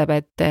trigerdab,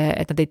 et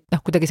nad ei,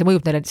 kuidagi see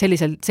mõjub neile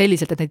selliselt,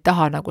 et nad ei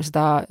taha nagu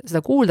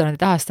seda kuulda, nad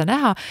ei taha seda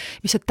näha,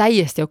 mis on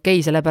täiesti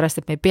okei, sellepärast,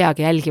 et me ei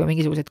peagi jälgima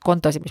mingisuguseid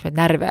kontosid, mis meid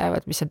närvi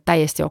ajavad, mis on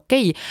täiesti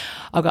okei,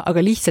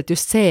 aga lihtsalt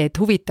just see,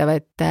 et huvitav,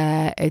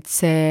 et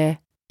see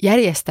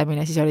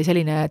järjestamine siis oli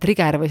selline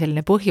trigger või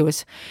selline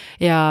põhjus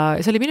ja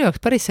see oli minu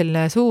jaoks päris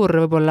selline suur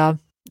võib-olla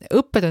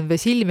õppetund või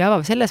silmi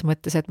avav selles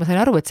mõttes, et ma sain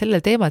aru, et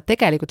sellel teemal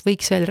tegelikult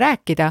võiks veel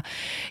rääkida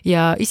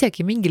ja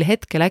isegi mingil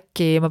hetkel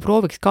äkki ma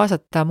prooviks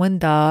kaasata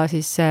mõnda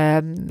siis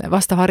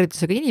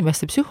vastaharidusega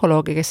inimeste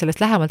psühholoogi, kes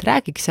sellest lähemalt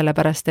räägiks,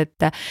 sellepärast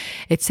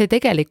et see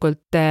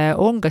tegelikult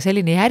on ka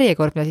selline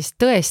järjekord, mida siis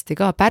tõesti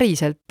ka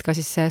päriselt ka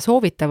siis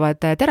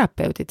soovitavad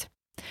terapeudid.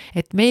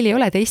 Et meil ei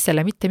ole teistele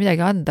mitte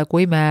midagi anda,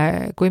 kui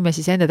me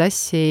siis enda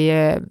tassi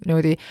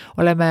niimoodi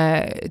oleme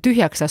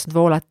tühjaks lasknud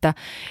voolata.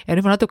 Ja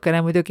nüüd ma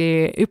natukene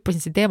muidugi hüppasin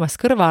siin teemast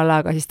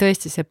kõrvale, aga siis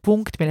tõesti see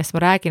punkt, millest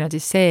ma räägin, on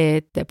siis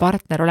see, et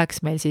partner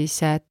oleks meil siis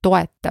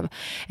toetav.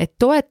 Et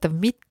toetav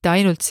mitte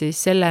ainult siis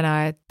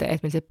sellena,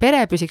 et meil see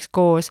pere püsiks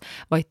koos,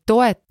 vaid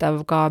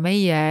toetav ka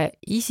meie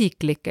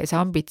isiklikes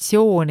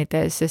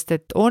ambitsioonides, sest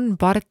et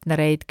on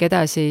partnereid,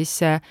 keda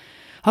siis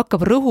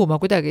hakkab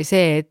rõhuma kuidagi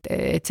see,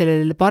 et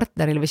sellel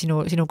partneril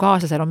või sinu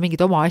kaaslasel on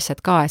mingid oma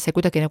asjad ka, et see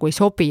kuidagi nagu ei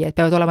sobi, et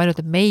peavad olema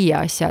ainult meie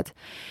asjad.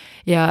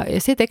 Ja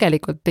see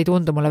tegelikult ei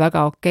tundu mulle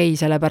väga okei,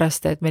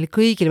 sellepärast et meil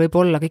kõigil võib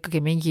olla ikkagi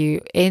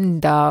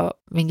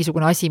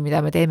mingisugune asi, mida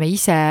me teeme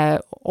ise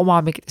oma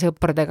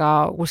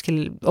sõpradega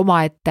kuskil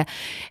omaette,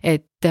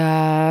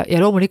 ja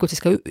loomulikult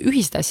siis ka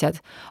ühised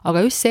asjad.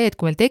 Aga just see, et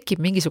kui meil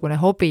tekib mingisugune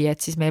hobi,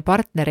 et siis meie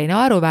partner ei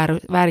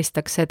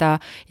naeruvääristaks seda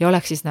ja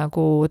oleks siis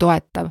nagu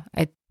toetav,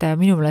 et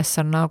minu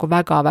meelest on nagu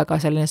väga-väga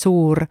selline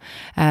suur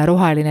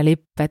roheline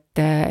lipp,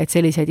 et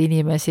selliseid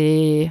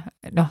inimesi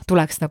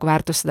tuleks nagu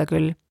väärtustada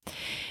küll.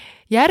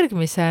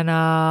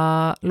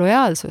 Järgmisena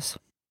lojaalsus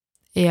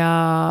ja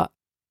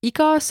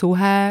iga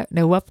suhe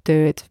nõuab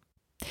tööd.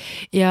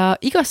 Ja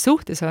igas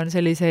suhtes on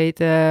selliseid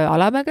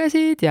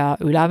alamägesid ja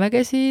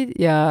ülamägesid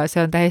ja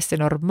see on täiesti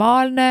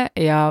normaalne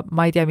ja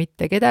ma ei tea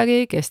mitte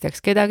kedagi, kes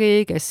teaks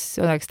kedagi, kes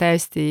oleks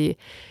täiesti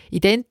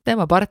identne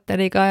oma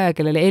partneriga ja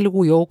kellel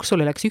elu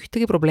jooksul ei oleks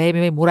ühtegi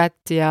probleemi või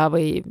muret ja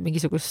või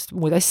mingisugust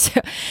muud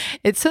asja.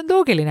 Et see on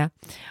loogiline,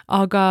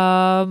 aga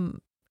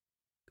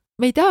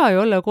me ei taha ju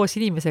olla koos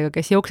inimesega,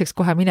 kes jookseks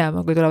kohe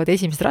minema, kui tulevad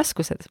esimesed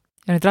raskused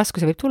ja need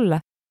raskusi võib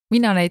tulla.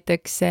 Mina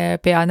näiteks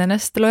pean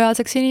ennast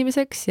lojaalseks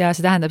inimeseks ja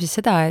see tähendab siis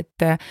seda, et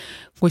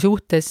kui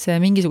suhtes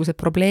mingisugused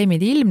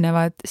probleemid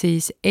ilmnevad,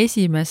 siis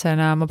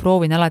esimesena ma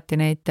proovin alati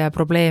neid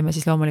probleeme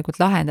siis loomulikult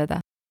lahendada.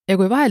 Ja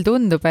kui vahel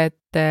tundub,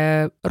 et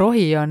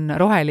rohi on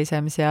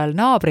rohelisem seal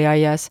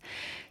naabriaias,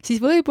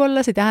 siis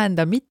võib-olla see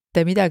tähenda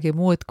mitte midagi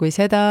muud kui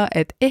seda,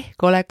 et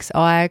ehk oleks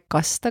aeg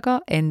kasta ka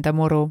enda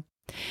muru.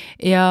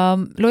 Ja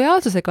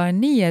lojaalsusega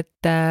on nii,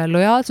 et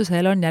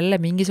lojaalsusel on jälle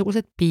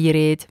mingisugused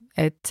piirid,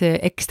 et see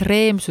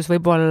ekstreemsus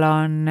võib-olla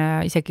on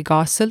isegi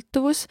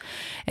kaassõltuvus,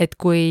 et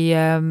kui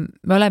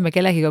me oleme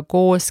kellegiga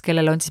koos,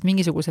 kellel on siis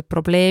mingisugused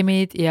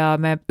probleemid ja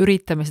me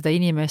üritame seda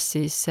inimest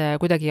siis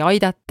kuidagi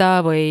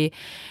aidata või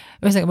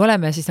ühesõnaga, me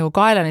oleme siis nagu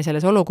kaelani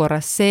selles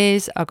olukorras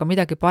sees, aga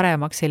midagi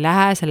paremaks ei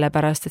lähe,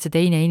 sellepärast, et see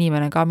teine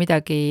inimene ka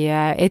midagi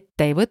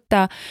ette ei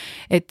võta.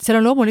 Et seal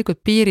on loomulikult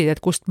piirid,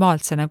 et kust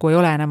maalt see nagu ei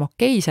ole enam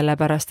okei,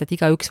 sellepärast, et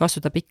igaüks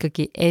vastutab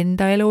ikkagi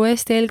enda elu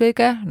eest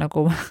eelkõige,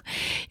 nagu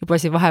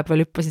juba siin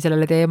vahepeal hüppasin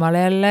sellele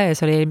teemale jälle ja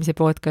see oli eelmise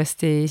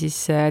podcasti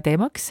siis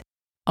teemaks.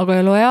 Aga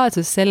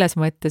lojaalsus selles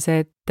mõttes,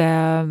 et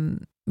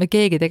me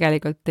keegi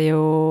tegelikult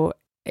ju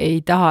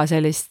ei taha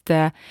sellist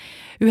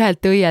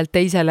ühelt õielt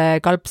teisele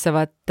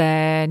kalpsavat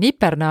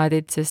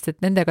nipernaadid, sest et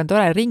nendega on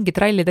tore ringi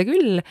trallida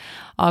küll,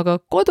 aga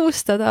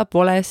kodustada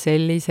pole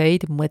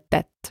selliseid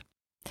mõtet.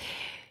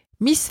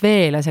 Mis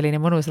veel on selline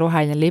mõnus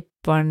roheline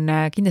lipp, on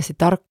kindlasti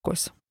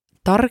tarkus.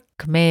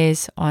 Tark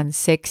mees on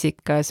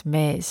seksikas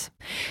mees.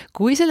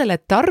 Kui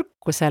sellele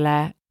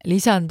tarkusele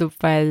lisandub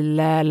veel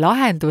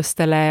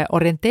lahendustele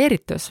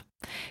orienteeritus,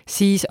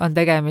 siis on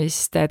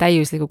tegemist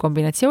täiusliku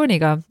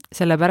kombinatsiooniga,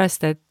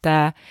 sellepärast, et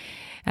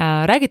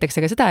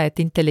räägitakse ka seda, et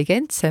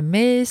intelligentsem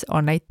mees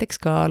on näiteks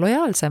ka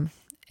lojaalsem.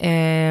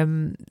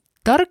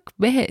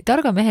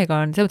 Targa mehega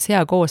on selles mõttes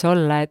hea koos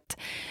olla, et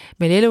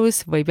meil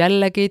elus võib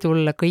jällegi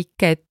tulla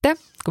kõike ette,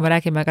 kui me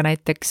räägime ka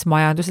näiteks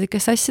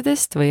majanduslikest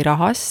asjadest või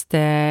rahast,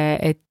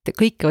 et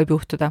kõike võib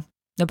juhtuda.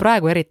 No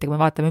praegu eriti, kui me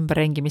vaatame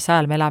ümberringi, mis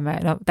ajal me elame,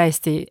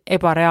 täiesti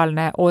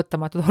ebareaalne,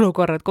 ootamatud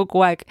olukorrad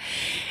kogu aeg.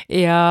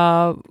 Ja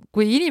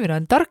kui inimene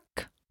on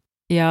tark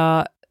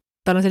ja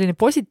tal on selline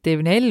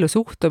positiivne ellu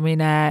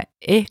suhtumine,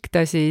 ehk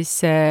ta siis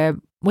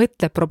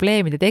mõtleb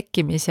probleemide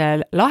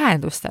tekkimisel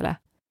lahendustele,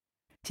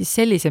 siis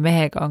sellise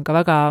mehega on ka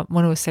väga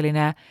mõnus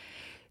selline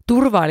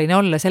turvaline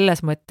olla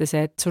selles mõttes,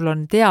 et sul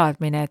on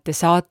teadmine, et te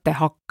saate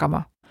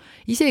hakkama.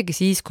 Isegi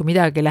siis, kui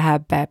midagi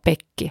läheb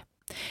pekki.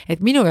 Et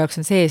minu jaoks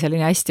on see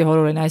selline hästi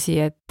oluline asi,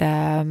 et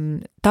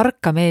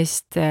tarka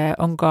meest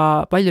on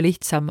ka palju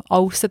lihtsam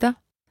austada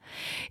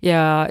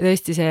ja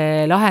tõesti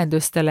see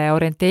lahendustele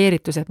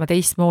orienteeritus, et ma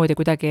teistmoodi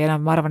kuidagi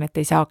enam ma arvan,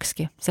 et ei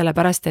saakski.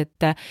 Sellepärast,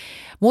 et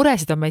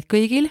muresid on meid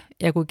kõigil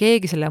ja kui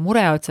keegi selle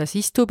mure otsas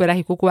istub ja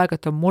räägib kogu aeg,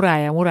 et on mure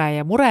ja mure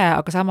ja mure,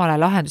 aga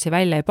samale lahendusi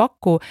välja ei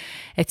paku,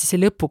 et siis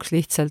see lõpuks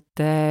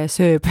lihtsalt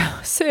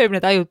sööb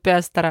need ajud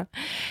peast ära.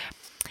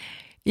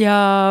 Ja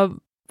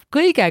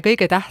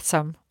kõige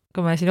tähtsam,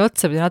 kui me siin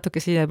otsapidi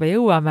natuke siin juba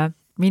jõuame,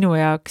 minu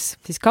jaoks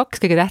siis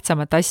 2 kõige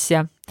tähtsamat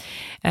asja.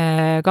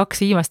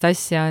 2 viimast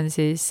asja on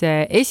siis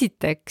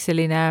esiteks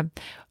selline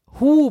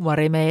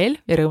huumorimeel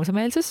ja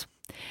rõõmsameelsus,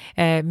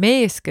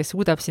 mees, kes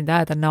suudab sind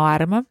ajada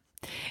naerma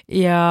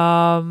ja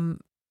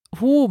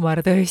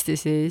huumor tõesti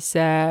siis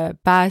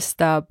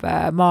päästab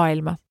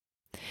maailma.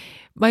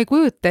 Ma ei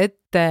kujuta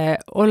ette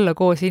olla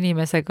koos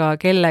inimesega,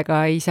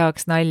 kellega ei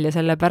saaks nalja,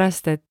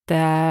 sellepärast et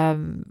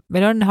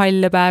meil on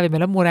halle päevi,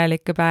 meil on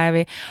murelikke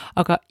päevi,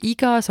 aga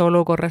igas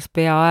olukorras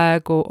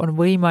peaaegu on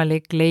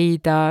võimalik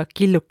leida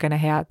killukene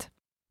head.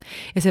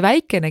 Ja see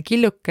väikene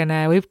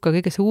killukene võib ka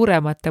kõige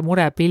suuremate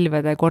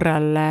murepilvede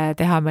korral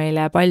teha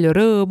meile palju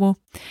rõõmu,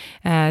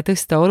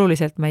 tõsta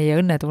oluliselt meie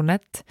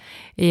õnnetunnet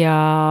ja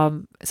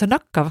see on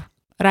nakkav.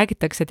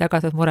 Räägitakse, et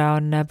jagatud mure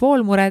on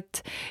pool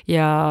muret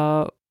ja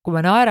kui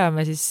me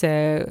naerame, siis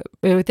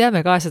me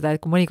teame ka seda,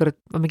 et kui mõnikord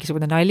on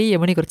mingisugune nali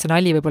ja mõnikord see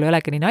nali võib-olla ei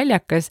olegi nii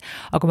naljakas,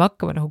 aga kui me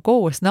hakkame nagu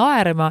koos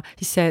naerma,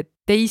 siis see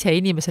teise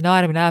inimese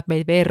naermine ajab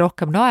meid veel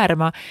rohkem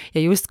naerma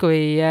ja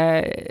justkui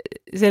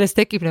sellest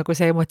tekib nagu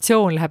see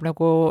emotsioon läheb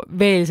nagu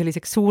veel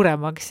selliseks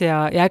suuremaks ja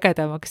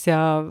ägedamaks ja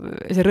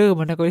see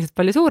rõõm on nagu lihtsalt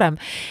palju suurem.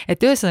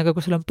 Et ühesõnaga,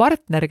 kui sul on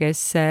partner,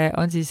 kes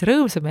on siis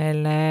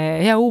rõõmsameelne,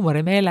 hea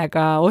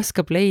huumorimeelega,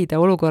 oskab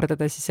leida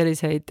olukordades siis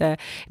selliseid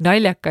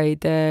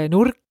naljakaid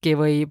nurki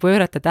või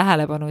pöörata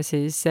tähelepanu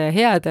siis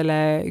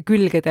headele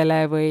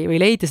külgedele või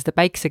leida seda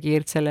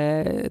päiksekiirt selle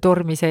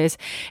tormi sees,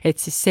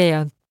 et siis see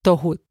on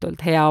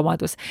tohutult hea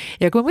omadus.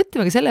 Ja kui me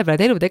mõtleme ka selle peale,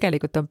 et elu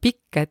tegelikult on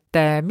pikk, et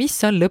mis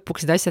on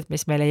lõpuks need asjad,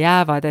 mis meile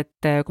jäävad,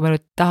 et kui me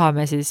nüüd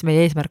tahame, siis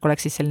meie eesmärk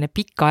oleks siis selline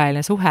pikaajaline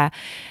suhe.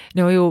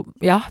 No ju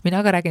jah, mina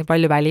ka räägin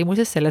palju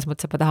välimusest, selles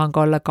mõttes, et ma tahan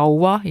ka olla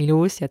kaua,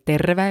 ilus ja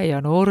terve ja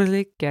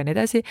nooruslik ja nii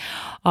edasi.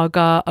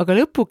 Aga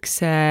lõpuks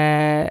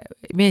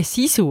meie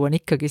sisu on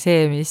ikkagi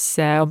see, mis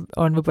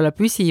on võib-olla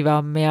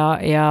püsivam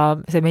ja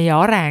see meie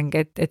areng,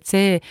 et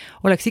see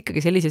oleks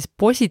ikkagi sellises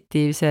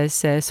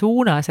positiivses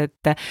suunas,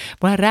 et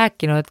ma olen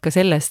rääkinud ka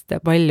sellest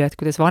palju, et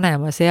kuidas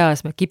vanemas eas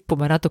me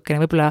kipume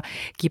natukene võib-olla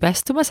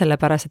kibestuma,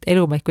 sellepärast, et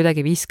elu meid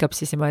kuidagi viskab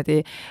siis niimoodi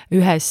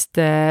ühest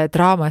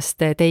draamast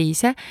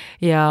teise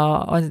ja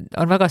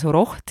on väga suur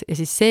oht ja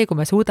siis see, kui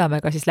me suudame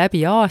ka siis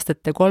läbi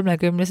aastate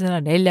 30-sena,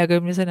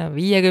 40-sena,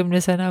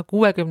 50-sena,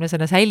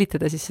 60-sena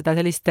säilitada siis seda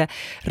sellist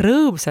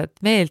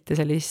rõõmsat meelt ja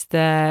sellist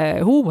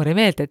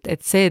huumorimeelt,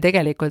 et see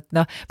tegelikult,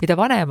 mida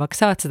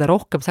vanemaks saad, seda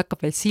rohkem see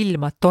hakkab veel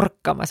silma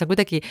torkama. See on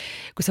kuidagi,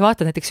 kui sa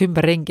vaatad näiteks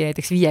ümberringi,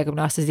 näiteks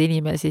 50-aastaseid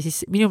inimesi,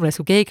 siis minu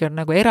meelest, kui keegi on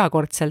nagu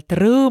erakordselt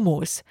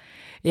rõõmus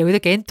ja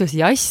kuidagi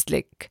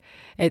entusiastlik,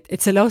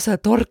 et see lausa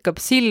torkab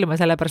silma,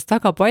 sellepärast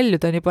väga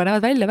paljud on juba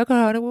näevad välja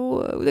väga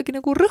kuidagi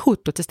nagu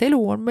rõhutud, sest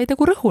elu on meid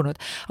nagu rõhunud.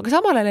 Aga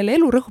samal ajal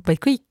elu rõhub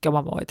meid kõiki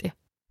omamoodi.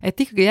 Et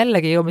ikkagi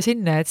jällegi jõuame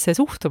sinna, et see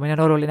suhtumine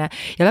on oluline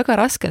ja väga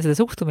raske on seda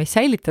suhtumist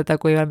säilitada,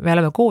 kui me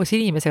oleme koos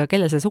inimesega,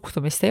 kellel seda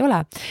suhtumist ei ole.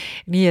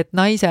 Nii et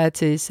naised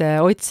siis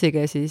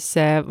otsige siis,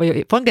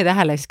 või pange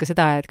tähele siis ka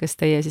seda, et kas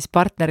teie siis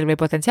partneril või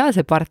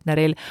potentsiaalsel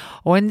partneril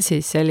on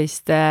siis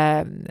sellist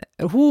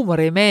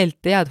huumorimeelt,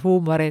 head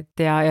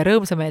huumorit ja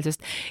rõõmsameelsust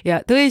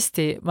ja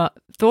tõesti, ma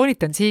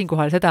toonitan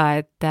siinkohal seda,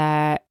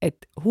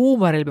 et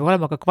huumoril peab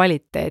olema ka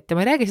kvaliteet ja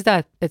ma ei räägi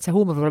seda, et see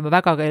huumor peab olema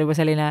väga juba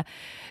selline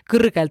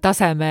kõrgel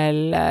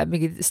tasemel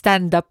mingid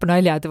stand-up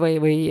naljad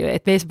või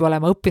et mees peab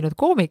olema õppinud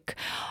koomik,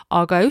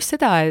 aga just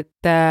seda,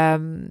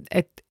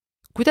 et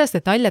kuidas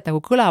need naljad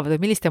nagu kõlavad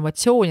või millist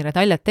emotsiooni need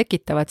naljad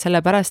tekitavad,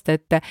 sellepärast,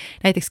 et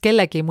näiteks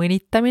kellegi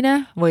mõnitamine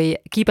või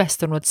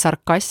kibestunud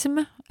sarkasm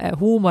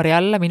huumori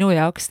alla minu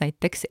jaoks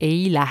näiteks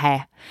ei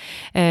lähe.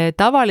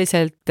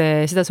 Tavaliselt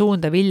seda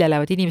suunda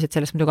viljelevad inimesed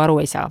sellest muidugi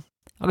aru ei saa.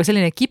 Aga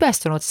selline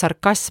kibestunud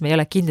sarkasm ei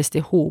ole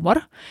kindlasti huumor,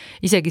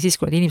 isegi siis,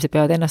 kui need inimesed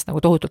peavad ennast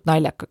nagu tohutult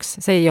naljakaks.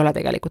 See ei ole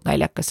tegelikult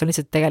naljakas, see on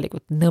lihtsalt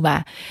tegelikult nõme.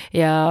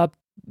 Ja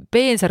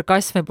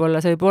peensarkasm võib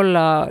olla, see võib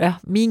olla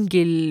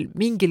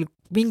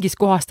mingis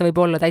kohas ta võib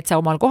olla täitsa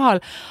omal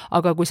kohal,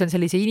 aga kui see on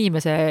sellise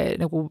inimese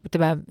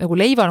nagu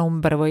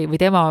leivanumber või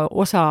tema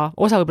osa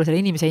võib-olla selle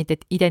inimese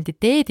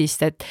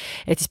identiteedist, et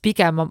siis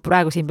pigem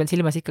praegu siin pean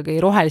silmas ikkagi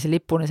rohelise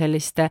lipuna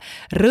sellist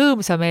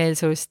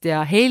rõõmsameelsust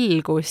ja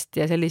helgust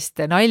ja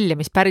sellist nalja,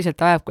 mis päriselt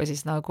ajab ka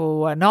siis nagu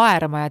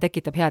naerma ja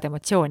tekitab head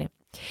emotsiooni.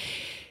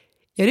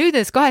 Ja nüüd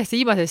nendest 2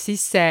 viimasest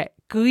siis see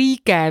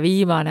kõige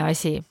viimane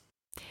asi.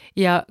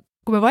 Ja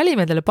kui me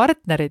valime endale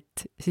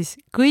partnerit, siis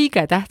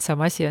kõige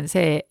tähtsam asi on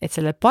see, et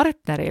sellel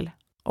partneril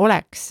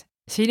oleks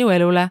sinu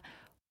elule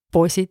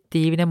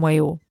positiivne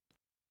mõju.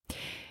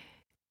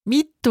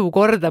 Mitu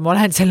korda ma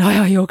olen selle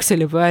aja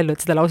jooksul juba öelnud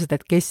seda lauset,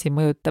 et kes siin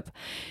mõjutab.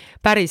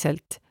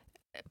 Päriselt,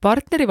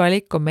 partneri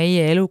valik on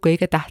meie elu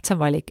kõige tähtsam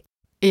valik.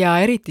 Ja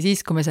eriti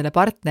siis, kui me selle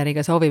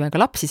partneriga soovime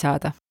ka lapsi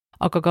saada.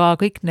 aga ka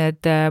kõik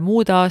need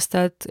muud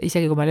aastad,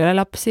 isegi kui meil ei ole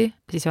lapsi,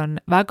 siis on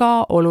väga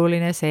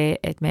oluline see,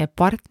 et meie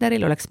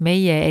partneril oleks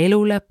meie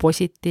elule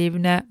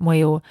positiivne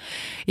mõju.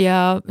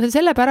 Ja see on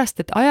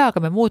sellepärast, et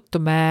ajaga me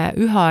muutume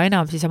üha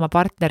enam siis oma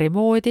partneri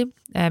moodi,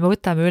 me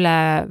võtame üle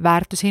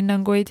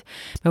väärtushinnanguid,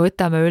 me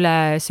võtame üle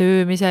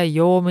söömise,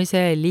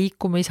 joomise,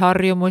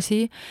 liikumisharjumusi,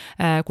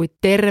 kui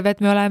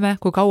terved me oleme,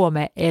 kui kaua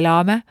me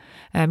elame,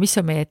 mis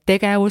on meie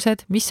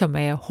tegevused, mis on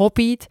meie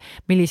hobid,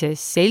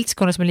 millises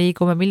seltskonnas me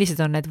liigume, millised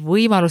on need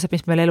võimalused,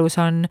 mis meil elus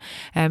on,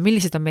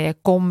 millised on meie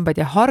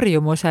kombed ja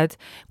harjumused,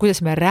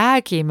 kuidas me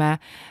räägime,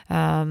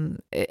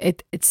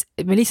 et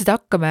me lihtsalt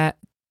hakkame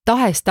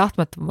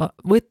tahtmata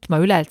võtma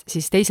üle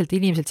siis teiselt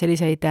inimeselt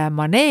selliseid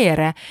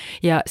maneere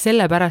ja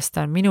sellepärast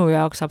on minu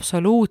jaoks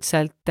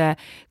absoluutselt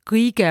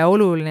kõige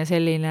oluline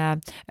selline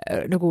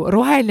nagu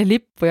roheline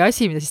lipp või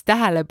asi, mida siis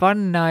tähele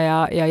panna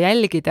ja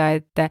jälgida,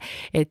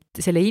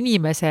 et selle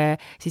inimese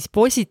siis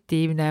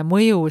positiivne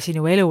mõju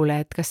sinu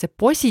elule, et kas see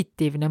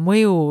positiivne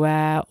mõju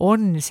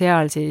on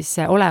seal siis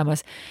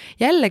olemas.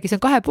 Jällegi see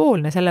on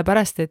kahepoolne,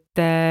 sellepärast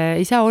et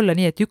ei saa olla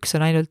nii, et üks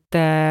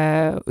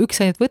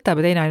ainult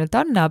võtab ja teine ainult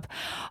annab,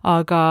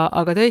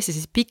 aga tõesti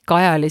siis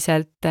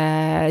pikaajaliselt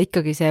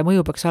ikkagi see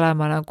mõju peaks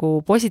olema nagu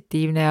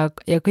positiivne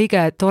ja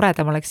kõige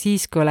toredam oleks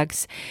siis, kui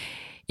oleks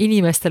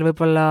inimestel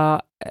võib-olla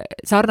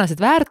sarnased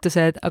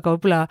väärtused, aga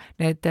võib-olla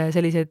need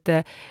sellised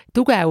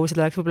tugevused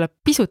oleks võib-olla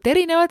pisut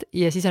erinevad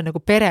ja siis on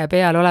nagu pere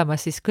peal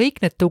olemas siis kõik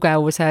need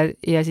tugevused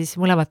ja siis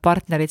mõlemad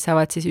partnerid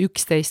saavad siis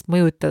üksteist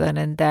mõjutada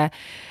nende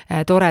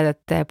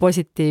toredate,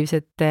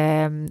 positiivsete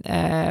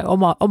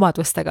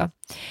omadustega.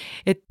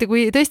 Et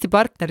kui tõesti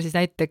partner siis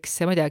näiteks,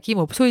 ma ei tea,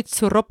 kimub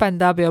suitsu,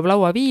 ropendab ja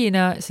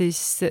lauaviina, siis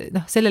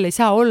sellel ei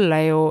saa olla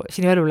ju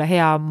sinu elule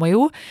hea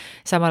mõju,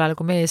 samal ajal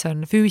kui mees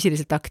on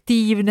füüsiliselt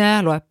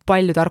aktiivne, loeb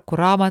palju tarku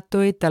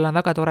raamatuid, tal on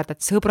väga toredad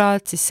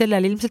sõbrad, siis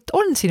sellel ilmselt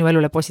on sinu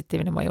elule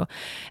positiivne mõju.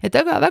 Et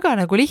väga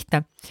nagu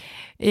lihtne.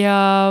 Ja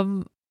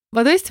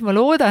ma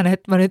loodan,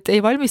 et ma nüüd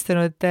ei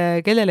valmistanud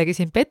kellelegi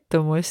siin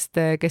pettumust,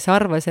 kes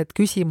arvas, et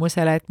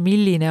küsimusele, et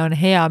milline on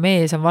hea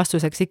mees, on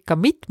vastuseks ikka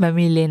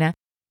mitmemilline.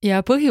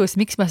 Ja põhjus,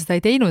 miks ma seda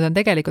ei teinud, on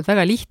tegelikult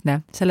väga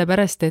lihtne,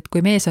 sellepärast, et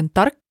kui mees on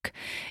tark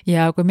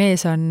ja kui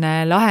mees on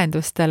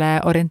lahendustele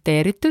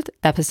orienteeritud,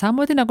 täpselt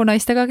samamoodi nagu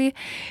naistegagi,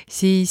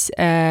 siis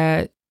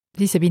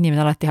saab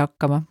inimene alati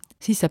hakkama.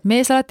 Siis saab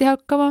mees alati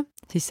hakkama,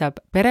 siis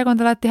saab perekond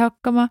alati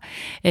hakkama,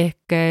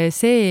 ehk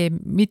see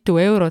mitu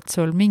eurot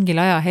sul mingil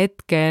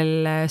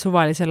ajahetkel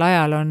suvalisel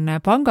ajal on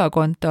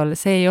pangakontol,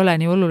 see ei ole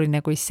nii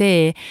oluline kui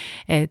see,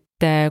 et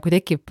kui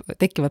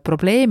tekivad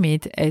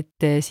probleemid,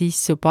 et siis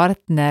su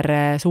partner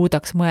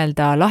suudaks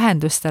mõelda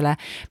lahendustele,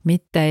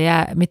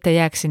 mitte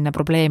jääks sinna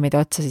probleemide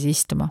otsa siis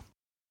istuma.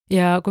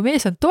 Ja kui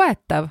mees on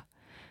toetav,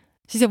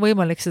 siis on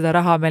võimalik seda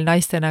raha meil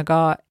naistena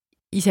ka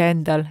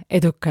iseendal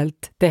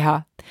edukalt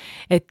teha.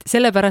 Et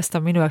sellepärast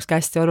on minu jaoks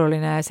hästi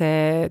oluline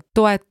see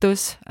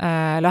toetus,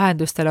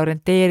 lahendustele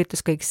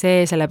orienteeritus, kõik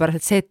see, sellepärast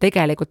et see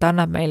tegelikult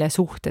annab meile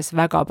suhtes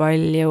väga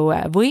palju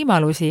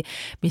võimalusi,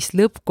 mis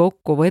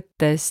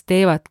lõppkokkuvõttes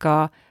teevad ka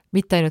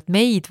mitte ainult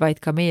meid, vaid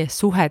ka meie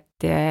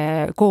suhet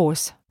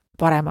koos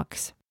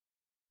paremaks.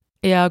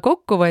 Ja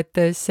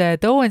kokkuvõttes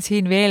toon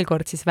siin veel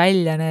kord siis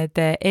välja need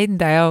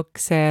enda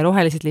jaoks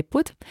rohelised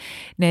lipud.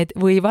 Need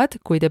võivad,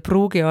 kuid ei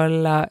pruugi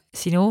olla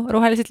sinu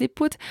rohelised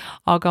lipud,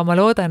 aga ma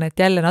loodan, et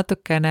jälle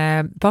natukene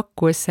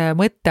pakkus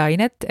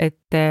mõtteainet,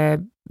 et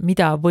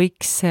mida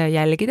võiks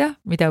jälgida,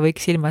 mida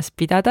võiks silmas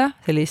pidada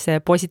sellise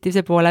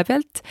positiivse poole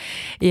pealt.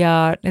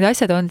 Ja need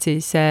asjad on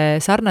siis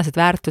sarnased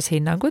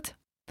väärtushinnangud,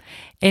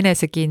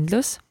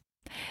 enesekindlus,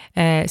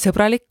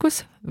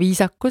 sõbralikkus,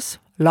 viisakus,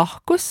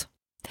 lahkus,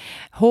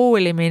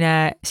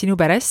 hoolimine sinu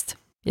perest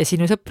ja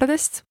sinu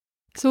sõpradest,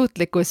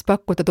 suutlikkus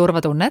pakkuda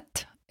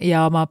turvatunnet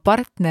ja oma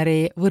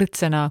partneri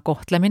võrdsena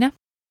kohtlemine,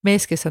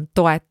 mees, kes on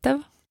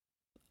toetav,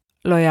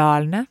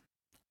 lojaalne,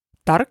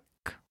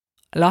 tark,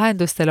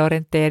 lahendustele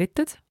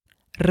orienteeritud,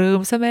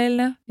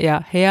 rõõmsameelne ja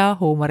hea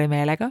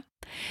huumorimeelega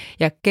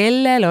ja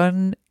kellel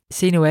on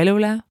sinu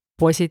elule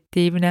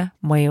positiivne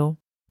mõju.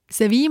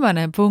 See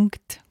viimane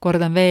punkt,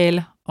 kordan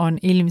veel, on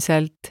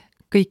ilmselt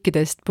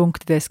kõikidest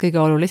punktidest kõige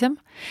olulisem,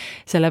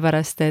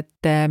 sellepärast,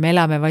 et me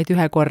elame vaid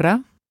ühe korra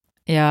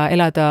ja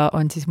elada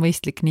on siis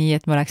mõistlik nii,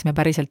 et me oleksime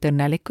päriselt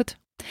õnnelikud.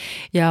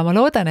 Ja ma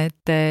loodan,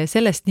 et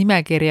sellest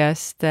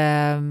nimekirjast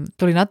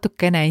tuli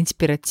natukene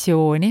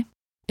inspiratsiooni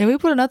ja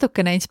võib-olla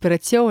natukene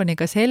inspiratsiooni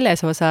ka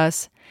selles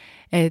osas,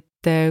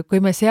 et kui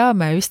me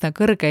seame üsna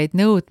kõrgeid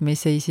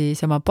nõudmisi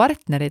siis oma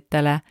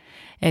partneritele,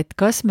 et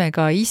kas me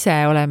ka ise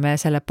oleme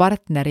selle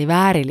partneri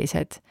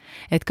väärilised,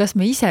 et kas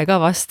me ise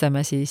ka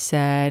vastame siis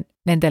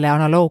nendele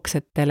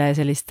analoogsetele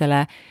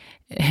sellistele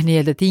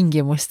nii-öelda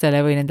tingimustele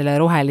või nendele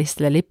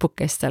rohelistele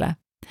lipukestele.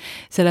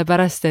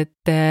 Sellepärast,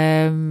 et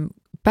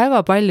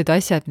väga paljud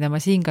asjad, mida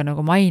ma siin ka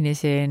nagu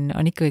mainisin,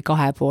 on ikkagi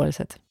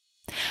kahepoolsed.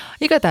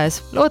 Igatahes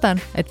loodan,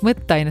 et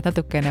mõtteainet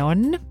natukene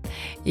on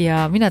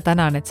ja mina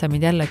tänan, et sa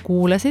mind jälle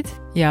kuulasid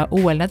ja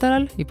uuel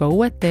nädalal juba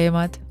uued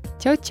teemad.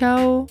 Tšau,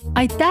 tšau!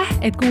 Aitäh,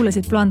 et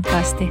kuulasid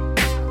Blondcasti!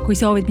 Kui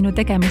soovid minu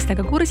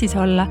tegemistega kursis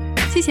olla,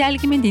 siis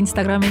jälgi mind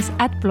Instagramis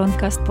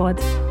 @blondcastpod.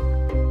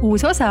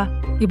 Uus osa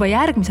juba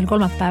järgmisel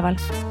kolmapäeval.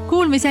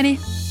 Kuulmiseni!